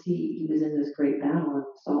once he was in this great battle and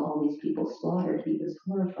saw all these people slaughtered, he was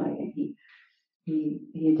horrified, and he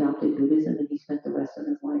adopted Buddhism, and he spent the rest of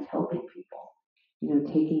his life helping people,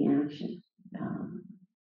 taking action.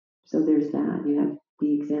 So there's that. You have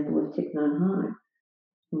the example of Thich Nhat Hanh,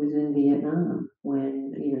 who was in Vietnam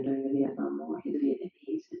when, during the Vietnam War. He's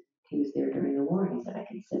Vietnamese. He was there during the war. He said, I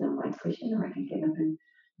can sit on my cushion, or I can get up and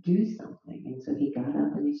do something. And so he got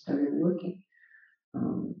up and he started working.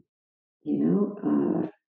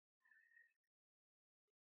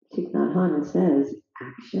 Thich Nhat Hanh says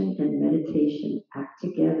action and meditation act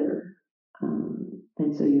together.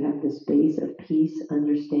 And so you have this base of peace,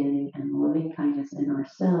 understanding, and loving kindness in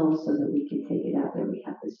ourselves, so that we can take it out there. We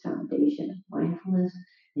have this foundation of mindfulness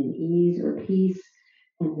and ease or peace,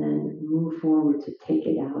 and then move forward to take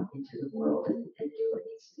it out into the world and do what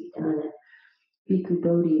needs to be done. And Bhikkhu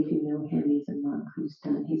Bodhi, if you know him, he's a monk he's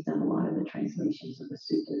done a lot of the translations of the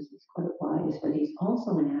suttas. He's quite wise, but he's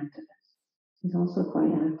also an activist. He's also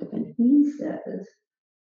quite active, and he says,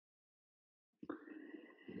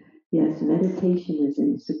 yes, meditation is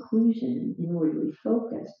in seclusion and inwardly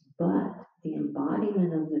focused, but the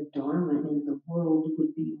embodiment of the Dharma in the world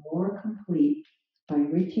would be more complete by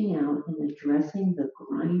reaching out and addressing the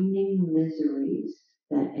grinding miseries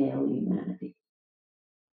that ail humanity.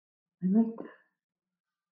 I like that.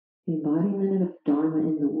 The embodiment of Dharma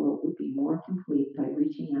in the world would be more complete by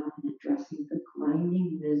reaching out and addressing the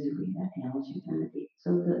grinding misery that ails humanity.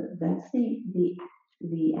 So that's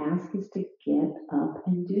the ask is to get up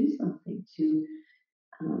and do something to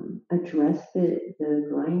address the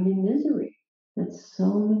grinding misery that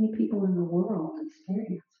so many people in the world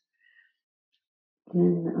experience.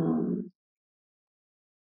 then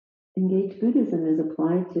engaged Buddhism is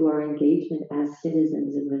applied to our engagement as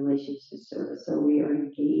citizens in relation to service. So we are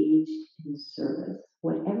engaged in service,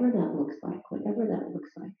 whatever that looks like, whatever that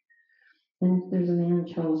looks like. And there's a man,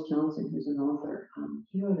 Charles Johnson, who's an author.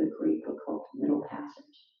 He wrote a great book called Middle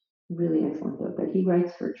Passage. Really excellent book. But he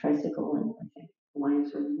writes for Tricycle and I think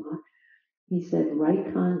Alliance for Vermont. He said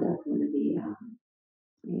right conduct, one of the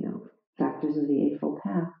factors of the Eightfold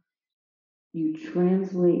Path. You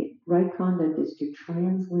translate right conduct is to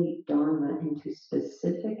translate Dharma into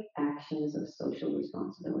specific actions of social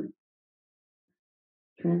responsibility.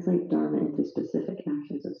 Translate Dharma into specific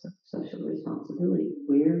actions of social responsibility.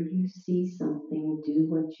 Where you see something, do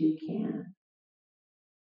what you can.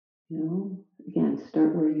 Again,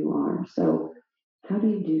 start where you are. So, how do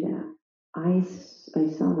you do that? I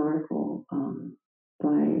saw an article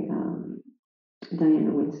by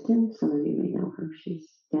Diana Winston. Some of you may know her. She's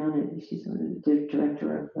the director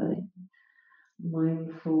of the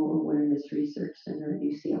Mindful Awareness Research Center at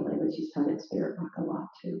UCLA, but she's taught at Spirit Rock a lot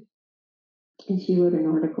too. And she wrote an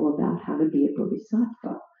article about how to be a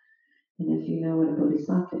bodhisattva. And if you know what a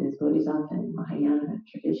bodhisattva is, bodhisattva in Mahayana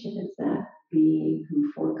tradition is that being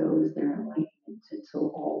who forgoes their enlightenment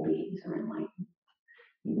until all beings are enlightened.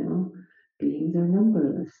 Beings are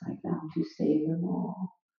numberless. I vow to save them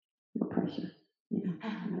all. No pressure.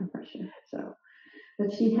 No pressure. So,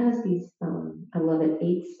 but she has these, I love it,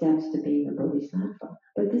 8 steps to being a bodhisattva.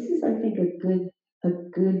 But this is, I think, a good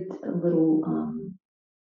little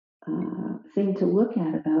thing to look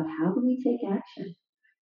at about how do we take action.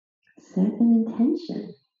 Set an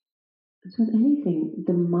intention. That's with anything.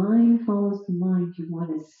 The mind follows the mind. You want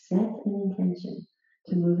to set an intention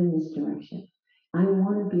to move in this direction. I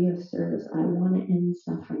want to be of service. I want to end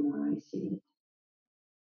suffering where I see it.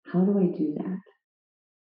 How do I do that?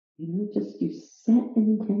 You set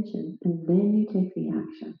an intention and then you take the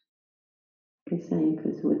action.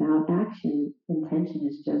 Because without action, intention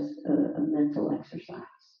is just a mental exercise.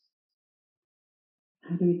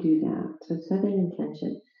 How do you do that? So set an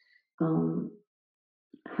intention.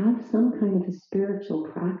 Have some kind of a spiritual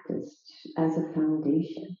practice as a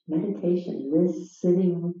foundation. Meditation, this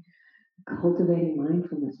sitting, cultivating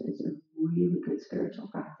mindfulness is a really good spiritual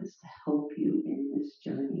practice to help you in this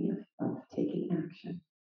journey of taking action.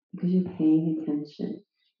 Because you're paying attention.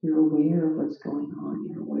 You're aware of what's going on.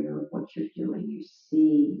 You're aware of what you're doing. You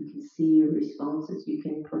can see your responses. You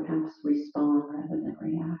can perhaps respond rather than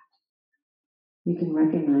react. You can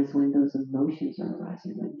recognize when those emotions are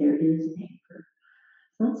arising, when there is an anger.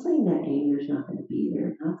 It's not saying that anger is not going to be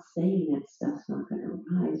there, not saying that stuff's not going to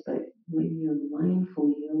arise, but when you're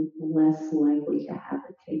mindful, you're less likely to have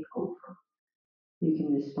it take over. You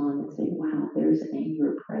can respond and say, wow, there's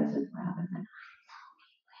anger present rather than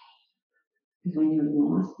because when you're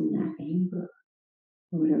lost in that anger,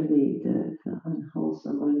 or whatever the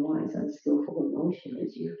unwholesome, otherwise unskillful emotion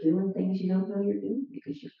is, you're doing things you don't know you're doing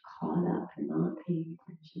because you're caught up, you're not paying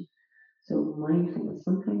attention. So mindfulness,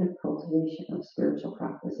 some kind of cultivation of spiritual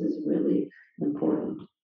practice is really important.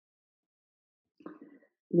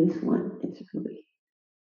 This one is really,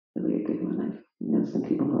 really a good one. I know some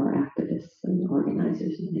people who are activists and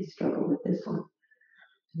organizers and they struggle with this one.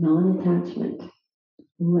 Non-attachment,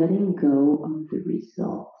 letting go of the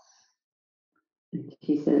results. And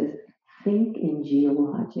she says, think in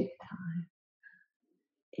geologic time.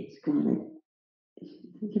 It's gonna.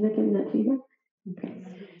 Did you make that feedback? Okay.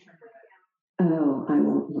 Oh, I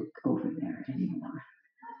won't look over there anymore.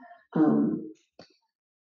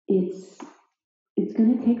 It's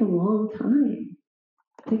going to take a long time.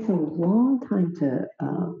 It takes a long time to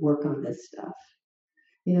work on this stuff.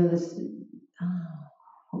 What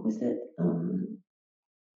was it?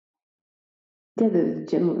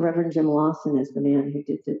 Reverend Jim Lawson is the man who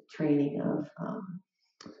did the training of,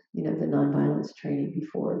 the nonviolence training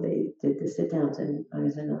before they did the sit downs. And I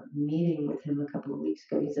was in a meeting with him a couple of weeks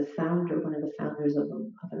ago. He's one of the founders of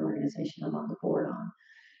an organization I'm on the board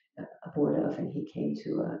of, and he came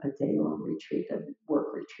to a day-long retreat, a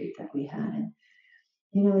work retreat that we had. And,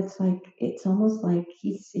 it's almost like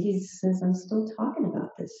he says, I'm still talking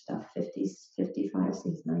about this stuff, 50s, 55,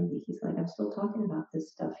 60s, 90. He's like, I'm still talking about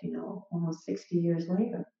this stuff, almost 60 years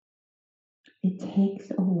later. It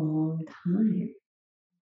takes a long time.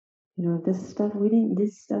 This stuff, we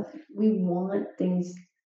want things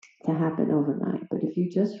to happen overnight. But if you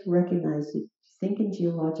just recognize it, think in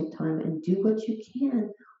geologic time and do what you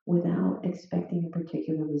can without expecting a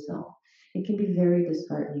particular result. It can be very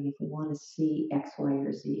disheartening if we want to see X, Y,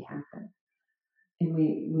 or Z happen. And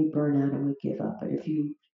we burn out and we give up. But if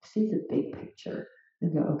you see the big picture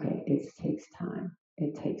and go, okay, it takes time,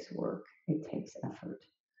 it takes work, it takes effort.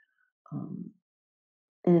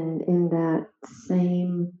 And in that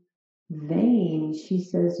same vein, she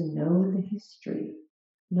says, know the history.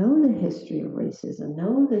 Know the history of racism.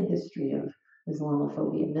 Know the history of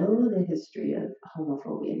Islamophobia. Know the history of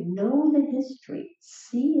homophobia. Know the history.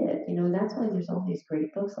 See it. That's why there's all these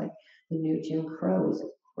great books like The New Jim Crow is a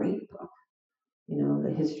great book.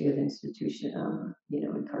 The history of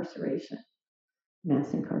incarceration,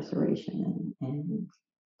 mass incarceration, and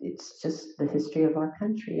it's just the history of our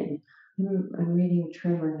country. And I'm reading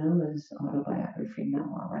Trevor Noah's autobiography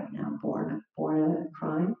memoir right now, Born a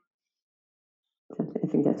Crime. I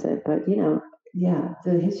think that's it. But yeah,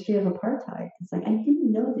 the history of apartheid. It's like I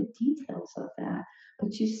didn't know the details of that,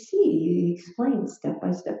 but he explains step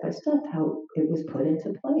by step how it was put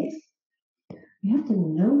into place. You have to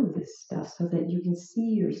know this stuff so that you can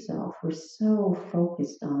see yourself. We're so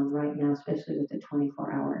focused on right now, especially with the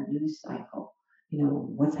 24-hour news cycle.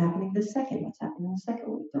 What's happening this second? What's happening the second?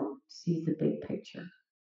 We don't see the big picture.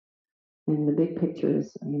 And the big picture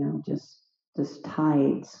is, just this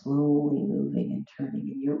tide slowly moving and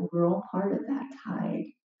turning. And we're all part of that tide.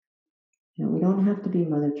 We don't have to be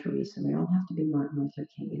Mother Teresa. We don't have to be Martin Luther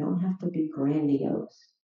King. We don't have to be grandiose.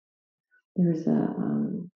 There's a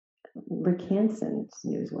Rick Hanson's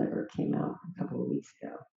newsletter came out a couple of weeks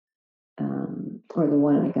ago, or the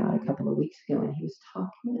one I got a couple of weeks ago, and he was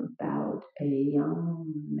talking about a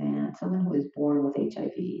young man, someone who was born with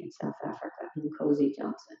HIV in South Africa, Nkosi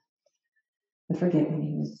Johnson. I forget when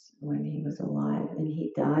he was alive, and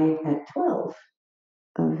he died at 12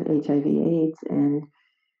 of HIV/AIDS,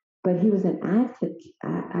 but he was an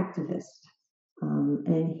activist,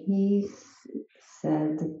 and he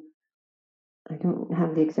said, I don't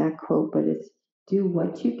have the exact quote, but it's do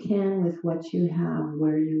what you can with what you have,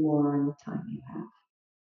 where you are, and the time you have.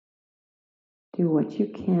 Do what you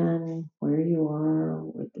can, where you are,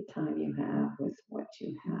 with the time you have, with what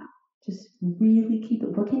you have. Just really keep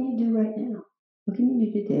it. What can you do right now? What can you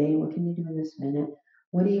do today? What can you do in this minute?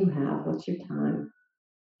 What do you have? What's your time?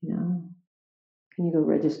 Can you go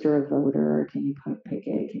register a voter? Can you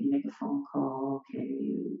picket? Can you make a phone call? Can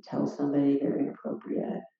you tell somebody they're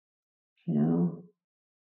inappropriate?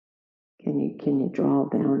 Can you draw a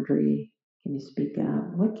boundary? Can you speak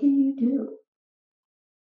up? What can you do?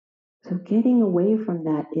 So getting away from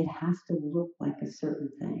that, it has to look like a certain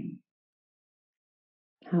thing.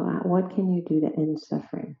 What can you do to end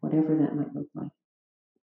suffering, whatever that might look like?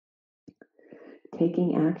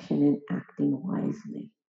 Taking action and acting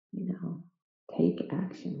wisely, take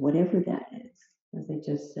action, whatever that is. As I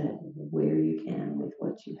just said, where you can with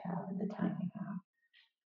what you have and the time you have.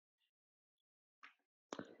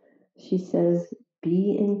 She says,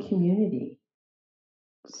 be in community,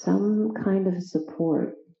 some kind of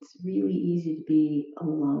support. It's really easy to be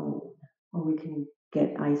alone, or we can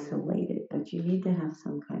get isolated, but you need to have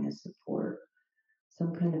some kind of support,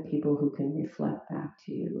 some kind of people who can reflect back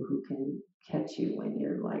to you, who can catch you when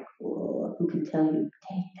you're like, whoa, who can tell you,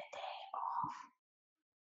 take the day off.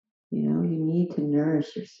 You need to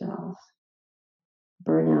nourish yourself.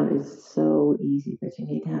 Burnout is so easy, but you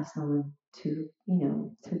need to have someone to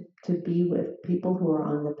be with, people who are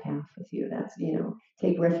on the path with you. That's,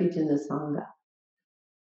 take refuge in the Sangha.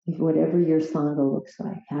 If whatever your Sangha looks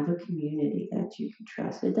like, have a community that you can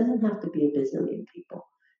trust. It doesn't have to be a bazillion people.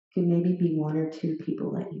 It could maybe be one or two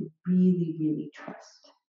people that you really, really trust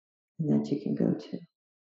and that you can go to.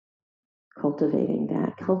 Cultivating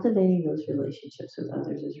those relationships with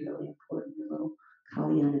others is really important. Your little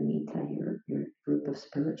Kalyanamita, your group of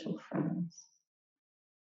spiritual friends.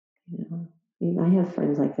 I have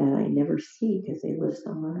friends like that I never see because they live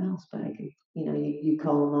somewhere else, but I can, you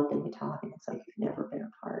call them up and you talk and it's like you've never been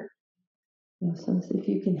apart. So if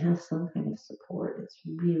you can have some kind of support, it's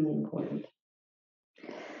really important.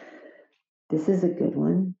 This is a good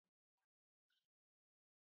one.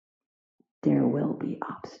 There will be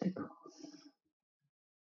obstacles.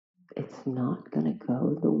 It's not going to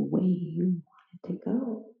go the way you want it to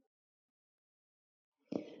go.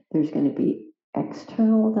 There's going to be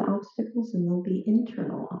external obstacles and there'll be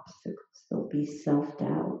internal obstacles. There'll be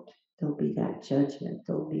self-doubt. There'll be that judgment.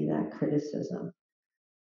 There'll be that criticism.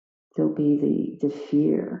 There'll be the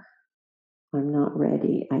fear. I'm not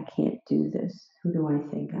ready. I can't do this. Who do I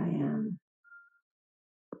think I am?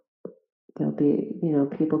 There'll be,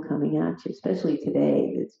 people coming at you, especially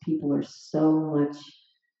today. People are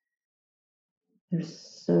they're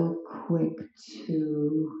so quick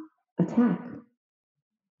to attack.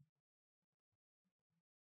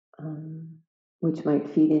 Which might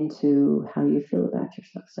feed into how you feel about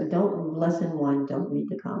yourself. So lesson one, don't read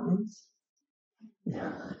the comments.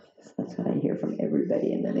 That's what I hear from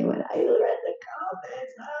everybody. And then they went, I read the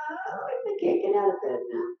comments. Oh, I can't get out of bed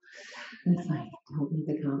now. It's like, don't read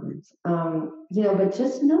the comments. But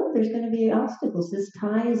just know there's going to be obstacles. This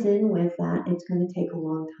ties in with that. It's going to take a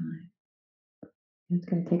long time. It's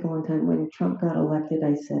going to take a long time. When Trump got elected,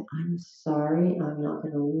 I said, I'm sorry, I'm not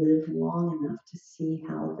going to live long enough to see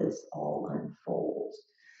how this all unfolds.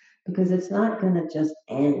 Because it's not going to just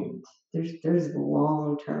end. There's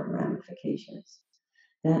long-term ramifications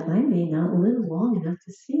that I may not live long enough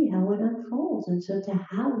to see how it unfolds. And so to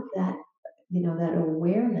have that, that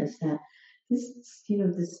awareness that this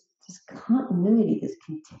continuity, this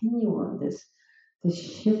continuum, this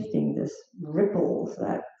shifting, this ripples,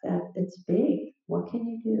 that it's big. What can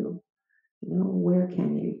you do?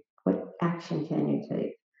 What action can you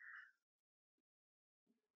take?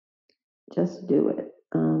 Just do it.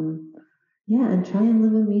 And try and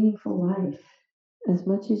live a meaningful life as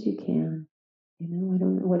much as you can. I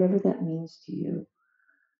don't know, whatever that means to you.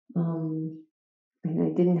 And I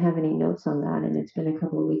didn't have any notes on that, and it's been a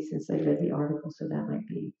couple of weeks since I read the article, so that might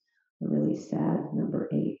be a really sad number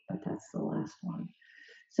 8, but that's the last one.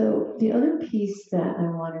 So the other piece that I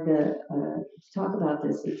wanted to talk about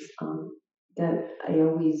this is that I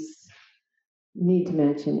always need to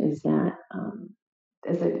mention is that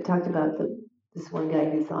as I talked about this one guy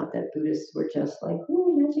who thought that Buddhists were just like,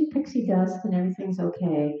 oh, magic pixie dust and everything's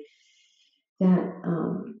okay, that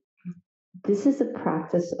this is a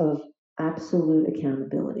practice of absolute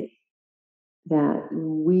accountability, that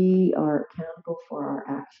we are accountable for our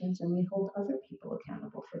actions and we hold other people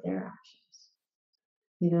accountable for their actions.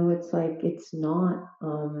 It's like, it's not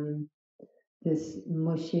this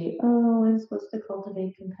mushy, oh, I'm supposed to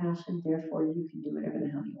cultivate compassion, therefore you can do whatever the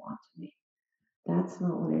hell you want to me. That's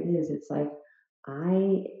not what it is. It's like,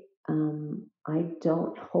 I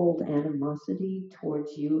don't hold animosity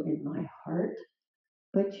towards you in my heart,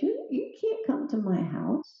 but you can't come to my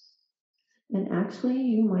house. And actually,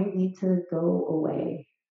 you might need to go away.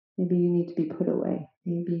 Maybe you need to be put away.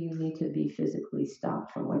 Maybe you need to be physically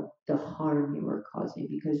stopped from what the harm you are causing,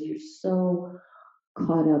 because you're so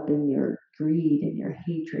caught up in your greed and your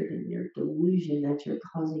hatred and your delusion that you're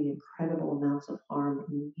causing incredible amounts of harm,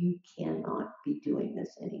 and you cannot be doing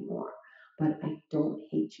this anymore. But I don't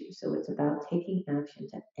hate you. So it's about taking action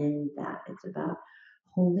to end that. It's about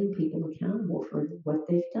holding people accountable for what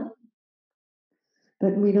they've done.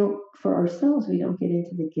 But for ourselves, we don't get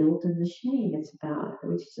into the guilt and the shame. It's about,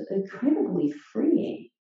 which is incredibly freeing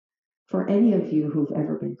for any of you who've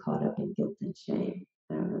ever been caught up in guilt and shame.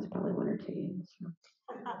 I don't know, there's probably one or two in this room.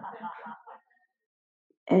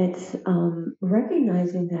 It's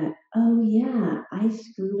recognizing that, oh yeah, I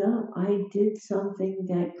screwed up. I did something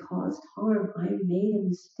that caused harm. I made a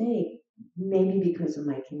mistake. Maybe because of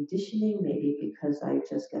my conditioning, maybe because I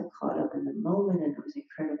just got caught up in the moment and I was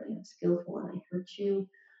incredibly unskillful and I hurt you.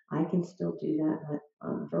 I can still do that, but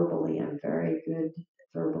verbally, I'm very good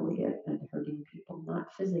verbally at hurting people,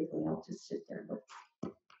 not physically. I'll just sit there and go,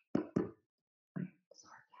 my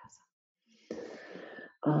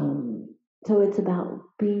sarcasm. So it's about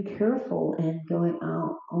being careful and going,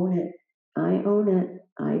 I'll own it. I own it.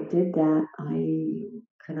 I did that.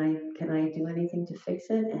 Can I do anything to fix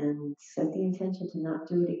it, and set the intention to not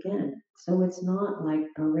do it again? So it's not like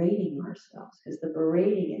berating ourselves, because the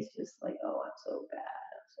berating is just like, oh, I'm so bad.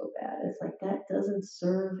 I'm so bad. It's like, that doesn't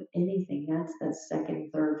serve anything. That's the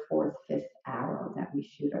second, third, fourth, fifth arrow that we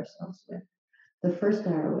shoot ourselves with. The first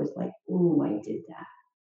arrow is like, ooh, I did that.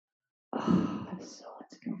 Oh, I'm so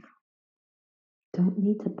unskillful. Don't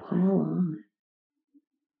need to pile on.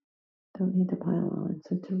 Don't need to pile on.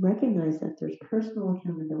 So to recognize that there's personal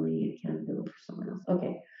accountability and accountability for someone else.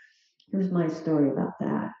 Okay, here's my story about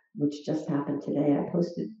that, which just happened today. I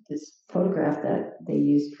posted this photograph that they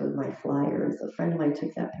used for my flyers. A friend of mine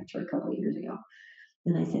took that picture a couple of years ago.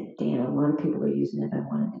 And I said, damn, a lot of people are using it. I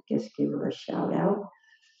wanted to just give her a shout out.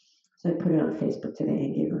 So I put it on Facebook today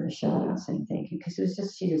and gave her a shout out saying thank you, because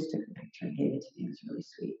she just took a picture and gave it to me. It was really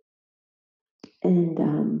sweet.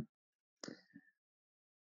 And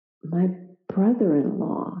my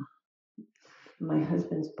brother-in-law, my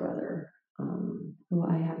husband's brother, who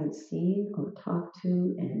I haven't seen or talked to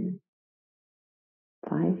in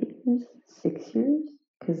 5 years, 6 years,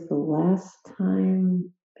 because the last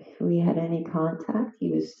time we had any contact,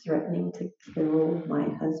 he was threatening to kill my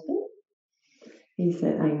husband. He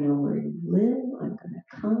said, I know where you live. I'm going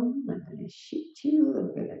to come. I'm going to shoot you.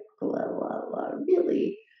 I'm going to blah, blah, blah.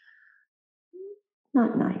 Really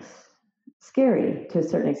not nice. Scary to a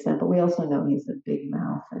certain extent, but we also know he's a big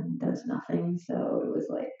mouth and does nothing. So it was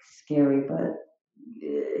like scary, but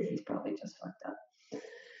he's probably just fucked up.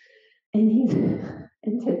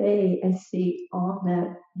 And today I see on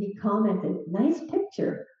that he commented, nice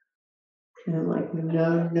picture. And I'm like,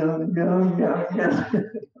 no, no, no, no, no.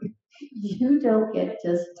 You don't get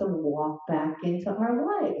just to walk back into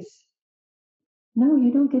our lives. No,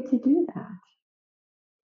 you don't get to do that.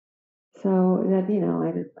 So that,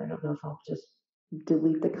 I don't know if I'll just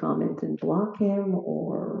delete the comment and block him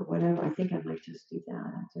or whatever. I think I might just do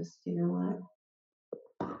that. I just, you know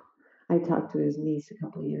what? I talked to his niece a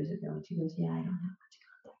couple of years ago, and she goes, "Yeah, I don't have much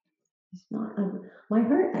contact. It's not my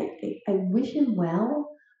heart. I wish him well.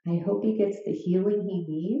 I hope he gets the healing he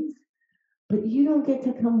needs. But you don't get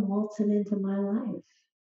to come waltzing into my life.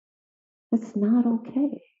 That's not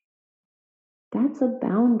okay. That's a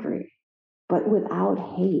boundary, but without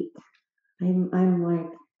hate. I'm like,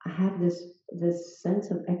 I have this sense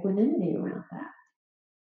of equanimity around that,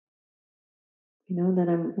 that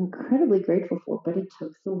I'm incredibly grateful for. But it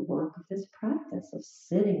took the work of this practice of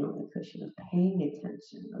sitting on the cushion, of paying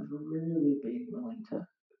attention, of really being willing to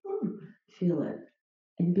feel it,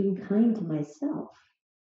 and being kind to myself,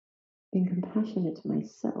 being compassionate to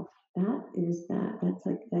myself. That's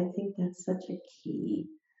like, I think that's such a key.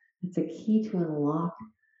 It's a key to unlock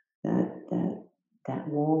that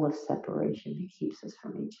wall of separation that keeps us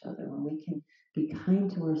from each other. When we can be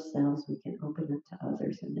kind to ourselves, we can open up to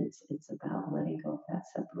others, and it's about letting go of that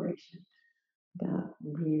separation, about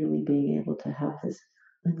really being able to have this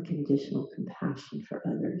unconditional compassion for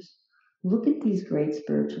others. Look at these great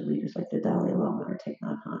spiritual leaders like the Dalai Lama or Thich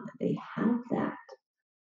Nhat Hanh. They have that.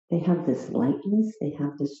 They have this lightness, they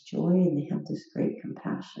have this joy, and they have this great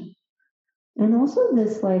compassion. And also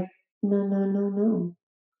this like, no, no, no, no.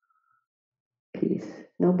 Peace.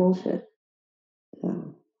 No bullshit.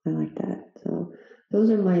 So I like that. So those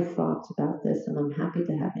are my thoughts about this, and I'm happy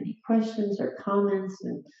to have any questions or comments.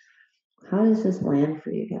 And how does this land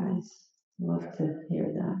for you guys? Love to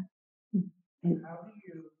hear that. And How do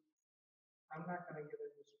you, I'm not going to get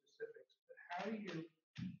into specifics, but how do you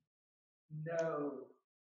know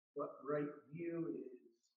what right view is?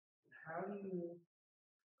 How do you,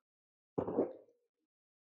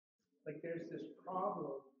 like there's this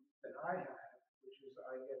problem that I have, which is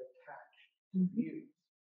I get attached to views.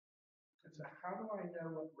 And so how do I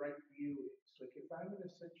know what right view is? Like if I'm in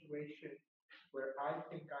a situation where I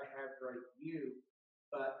think I have right view,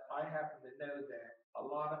 but I happen to know that a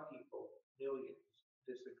lot of people, millions,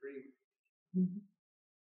 disagree with me. Mhm.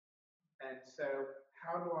 And so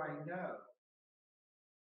how do I know?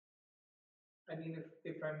 I mean,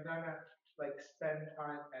 if I'm gonna like spend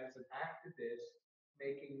time as an activist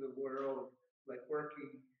making the world, like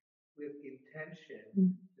working with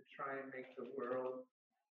intention to try and make the world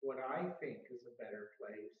what I think is a better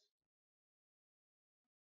place,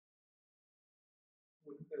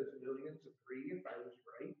 wouldn't those millions agree if I was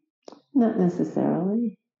right? Not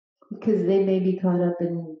necessarily, because they may be caught up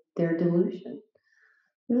in their delusion.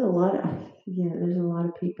 There's a lot of there's a lot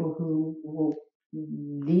of people who will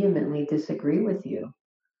vehemently disagree with you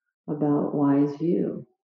about wise view,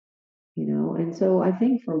 and so I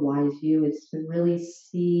think for wise view is to really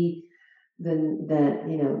see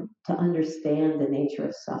to understand the nature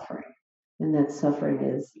of suffering, and that suffering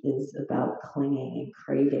is about clinging and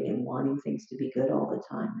craving and wanting things to be good all the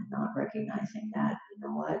time and not recognizing that,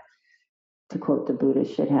 what, to quote the Buddha,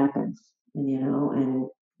 shit happens, and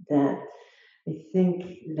that I think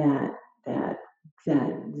that that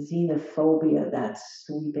xenophobia that's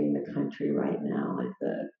sweeping the country right now, and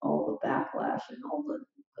all the backlash and all the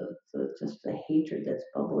just the hatred that's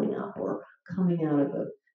bubbling up or coming out of the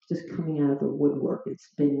woodwork. It's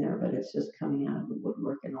been there, but it's just coming out of the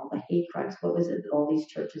woodwork, and all the hate crimes. What was it? All these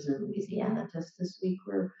churches in Louisiana just this week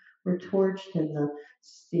were torched, and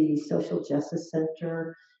the social justice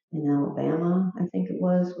center in Alabama, I think it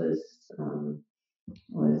was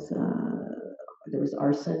there was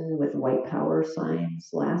arson with white power signs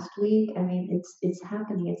last week. I mean, it's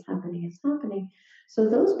happening, it's happening, it's happening. So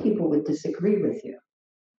those people would disagree with you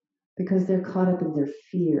because they're caught up in their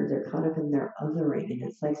fear, they're caught up in their othering, and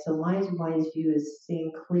it's like, so my wise view is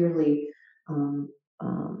seeing clearly.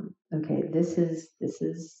 Okay, this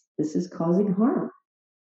is causing harm.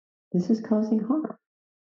 This is causing harm.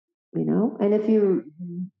 And if you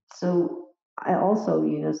so I also,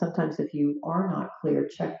 sometimes if you are not clear,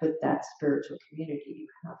 check with that spiritual community you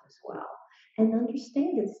have as well, and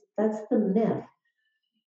understand that's the myth.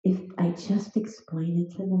 If I just explain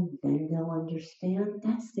it to them, then they'll understand.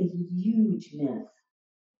 That's the huge myth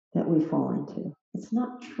that we fall into. It's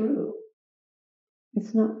not true.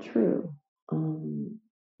 It's not true.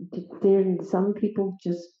 There, some people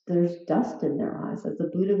just, there's dust in their eyes, as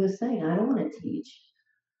the Buddha was saying. I don't want to teach.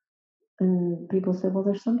 And And people say, well,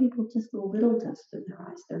 there's some people just a little dust in their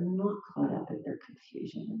eyes. They're not caught up in their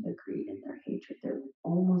confusion and their greed and their hatred. They're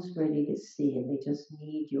almost ready to see, and they just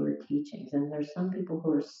need your teachings. And there's some people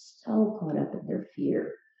who are so caught up in their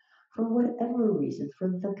fear for whatever reason, for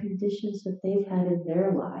the conditions that they've had in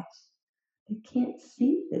their lives. They can't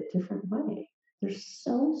see it a different way. They're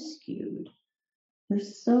so skewed. They're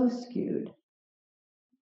so skewed.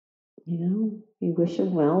 You know, you wish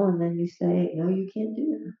them well, and then you say, no, you can't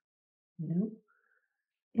do that. You know?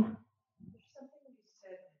 Yeah. There's something you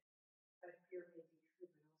said that I fear may be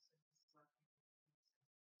true, but also just like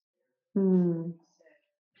Hmm. you said,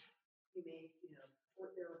 you may,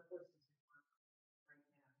 there are forces at work right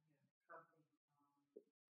now, Trump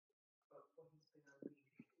but what he's been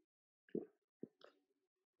unleashed, this could take a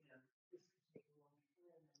long time, and you just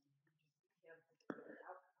can't predict the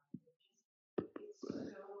outcome. It's so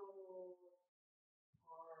hard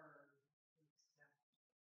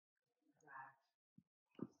to accept that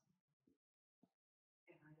possibility.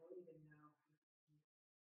 And I don't even know how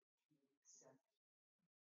to accept that.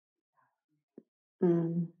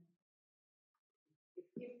 Mm.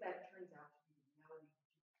 If that turns out to be reality,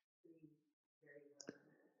 which is very rare.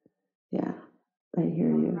 Yeah, I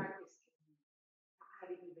hear you. Practice, how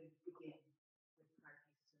to even begin with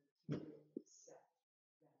practice to really accept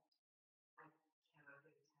that I cannot get attached to it now.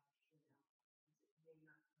 It may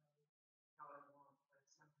not go how I want, but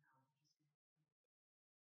somehow I'm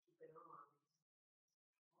just keep it on.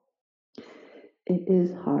 It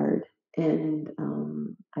is hard. And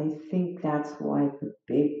I think that's why the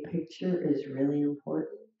big picture is really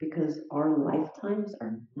important, because our lifetimes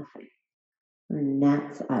are nothing. We're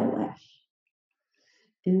gnat's eyelash.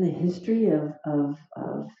 In the history of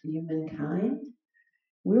humankind,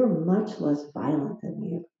 we're much less violent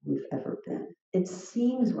than we've ever been. It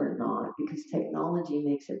seems we're not, because technology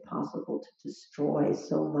makes it possible to destroy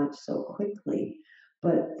so much so quickly.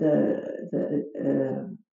 But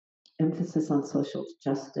the emphasis on social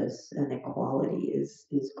justice and equality is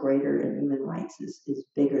greater, and human rights is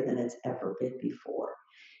bigger than it's ever been before.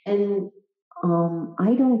 And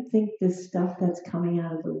I don't think this stuff that's coming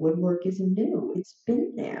out of the woodwork is new. It's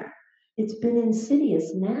been there. It's been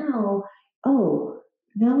insidious. Now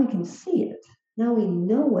we can see it. Now we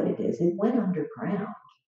know what it is. It went underground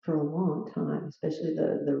for a long time, especially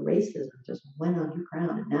the racism just went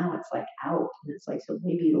underground, and now it's like out. And it's like, so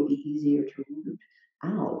maybe it'll be easier to root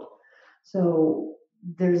out. So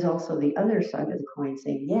there's also the other side of the coin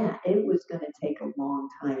saying, yeah, it was going to take a long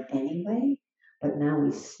time anyway, but now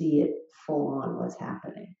we see it full on what's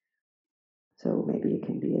happening. So maybe it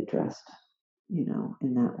can be addressed, in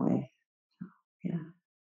that way. Yeah.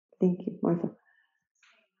 Thank you, Martha.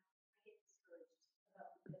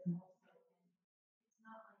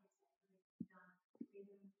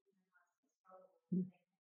 Mm-hmm.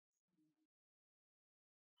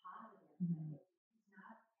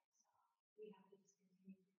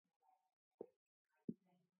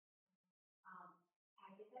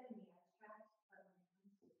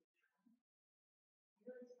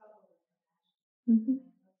 Mm-hmm.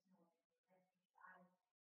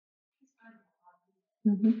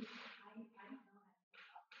 Mm-hmm.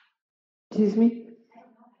 Excuse me?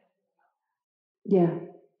 Yeah,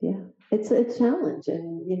 yeah. It's a challenge,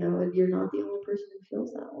 and you're not the only person who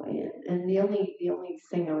feels that way. And the only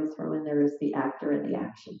thing I would throw in there is the actor and the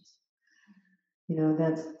actions.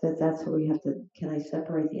 That's what we have to. Can I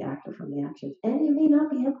separate the actor from the actions? And you may not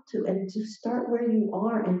be able to. And to start where you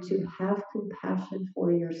are, and to have compassion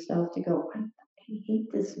for yourself, to go, I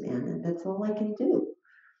hate this man, and that's all I can do.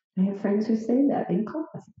 I have friends who say that in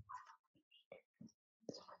class.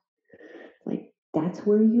 Like, that's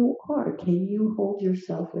where you are. Can you hold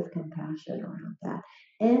yourself with compassion around that?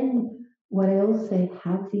 And what I also say,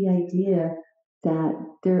 have the idea that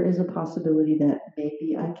there is a possibility that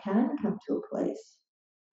maybe I can come to a place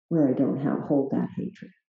where I don't hold that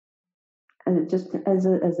hatred. And just as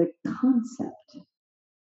a concept,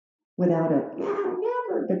 without a yeah,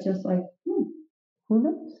 never, but just like, who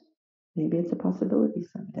knows? Maybe it's a possibility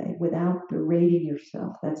someday, without berating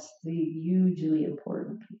yourself. That's the hugely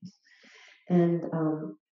important piece. And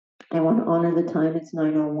I want to honor the time. It's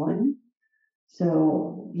 9:01.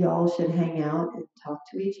 So y'all should hang out and talk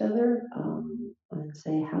to each other, and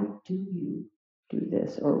say, how do you do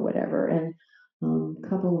this or whatever. And a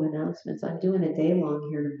couple of announcements. I'm doing a day long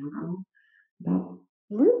here tomorrow about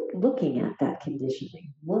really looking at that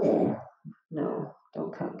conditioning. Blech. No,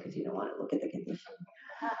 don't come because you don't want to look at the conditioning.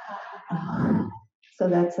 So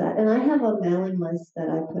that's that. And I have a mailing list that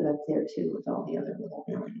I put up there too with all the other little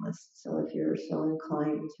mailing lists. So if you're so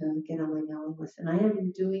inclined to get on my mailing list, and I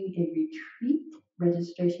am doing a retreat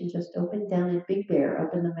registration just opened down in Big Bear,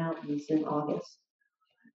 up in the mountains in August.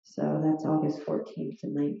 So that's August 14th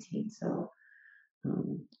and 19th. So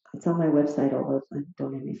it's on my website, although I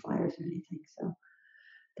don't have any flyers or anything. So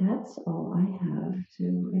that's all I have. So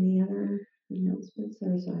any other announcements?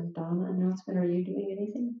 There's a Donna announcement. Are you doing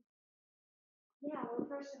anything? Yeah, well,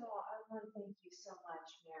 first of all, I want to thank you so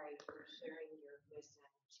much, Mary, for sharing your wisdom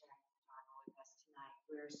and sharing your Dharma with us tonight.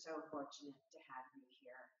 We're so fortunate to have you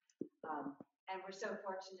here. And we're so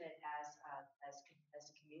fortunate as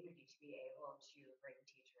a community to be able to bring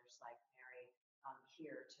teachers like Mary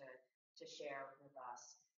here to share with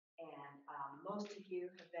us. And most of you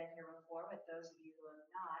have been here before, but those of you who have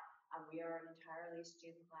not, we are an entirely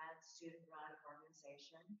student-led, student-run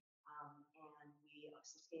organization. And we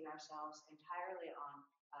sustain ourselves entirely on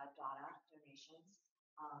donations.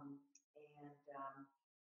 And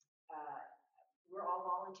we're all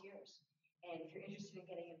volunteers. And if you're interested in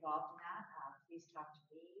getting involved in that, please talk to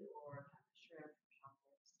me or I'm not sure if the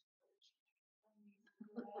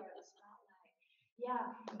spotlight.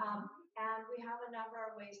 Yeah, and we have a number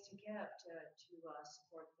of ways to give to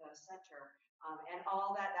support the center. And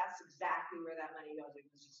all that's exactly where that money goes. It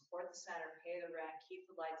goes to support the center, pay the rent, keep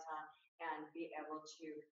the lights on, and be able to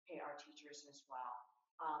pay our teachers as well.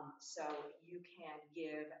 So you can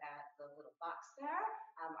give at the little box there.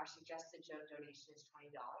 Our suggested donation is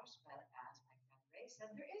 $20, but as my friend Ray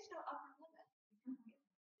said, there is no upper limit.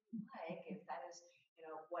 Like if that is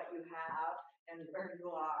what you have and where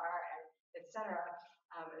you are and etc.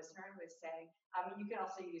 As Mary was saying, you can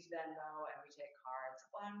also use Venmo and we take cards.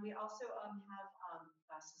 And we also have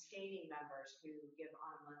sustaining members who give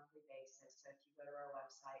on a monthly basis. So if you go to our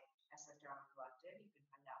website, SF Dharma Collective, you can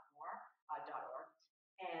find out more, .org.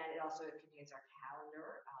 And it also contains our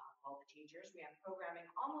calendar, all the teachers. We have programming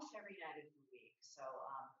almost every night of the week. So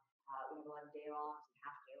we have a lot of day longs and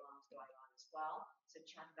half day longs going on as well. So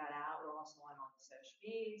check that out. We're also on all the social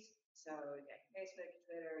medias. So you got your Facebook, your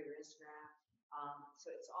Twitter, your Instagram.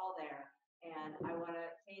 So it's all there. And I want to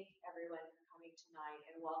thank everyone for coming tonight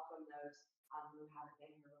and welcome those who haven't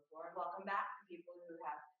been here before. And welcome back to people who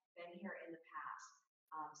have been here in the past.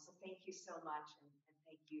 So thank you so much. And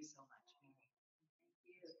thank you so much, Mary.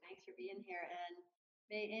 Thank you. Thanks for being here. And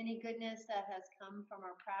may any goodness that has come from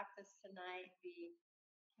our practice tonight be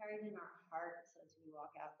carried in our hearts as we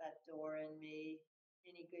walk out that door, and may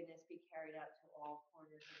any goodness be carried out to all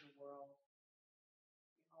corners of the world.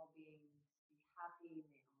 May all beings be happy,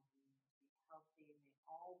 may all beings be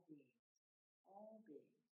healthy, may all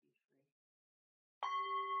beings